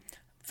Hafley.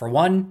 For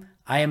one,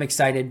 I am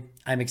excited.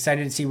 I'm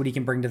excited to see what he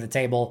can bring to the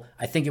table.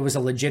 I think it was a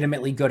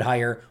legitimately good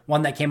hire,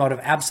 one that came out of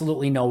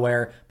absolutely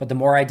nowhere, but the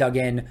more I dug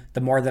in,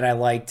 the more that I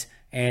liked.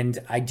 And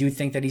I do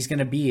think that he's going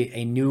to be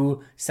a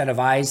new set of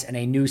eyes and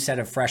a new set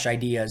of fresh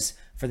ideas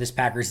for this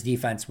Packers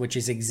defense, which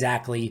is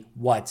exactly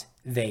what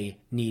they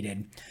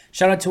needed.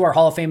 Shout out to our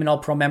Hall of Fame and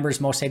All-Pro members,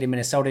 Most Hated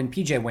Minnesotan,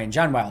 PJ Wynn,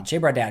 John Wild, Jay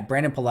Bradad,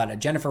 Brandon Paletta,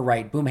 Jennifer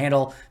Wright, Boom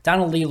Handle,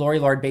 Donald Lee, Lori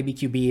Lord, Baby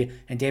QB,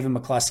 and David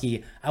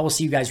McCluskey. I will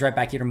see you guys right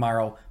back here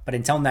tomorrow. But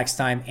until next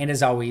time, and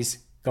as always,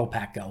 go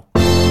Pack Go.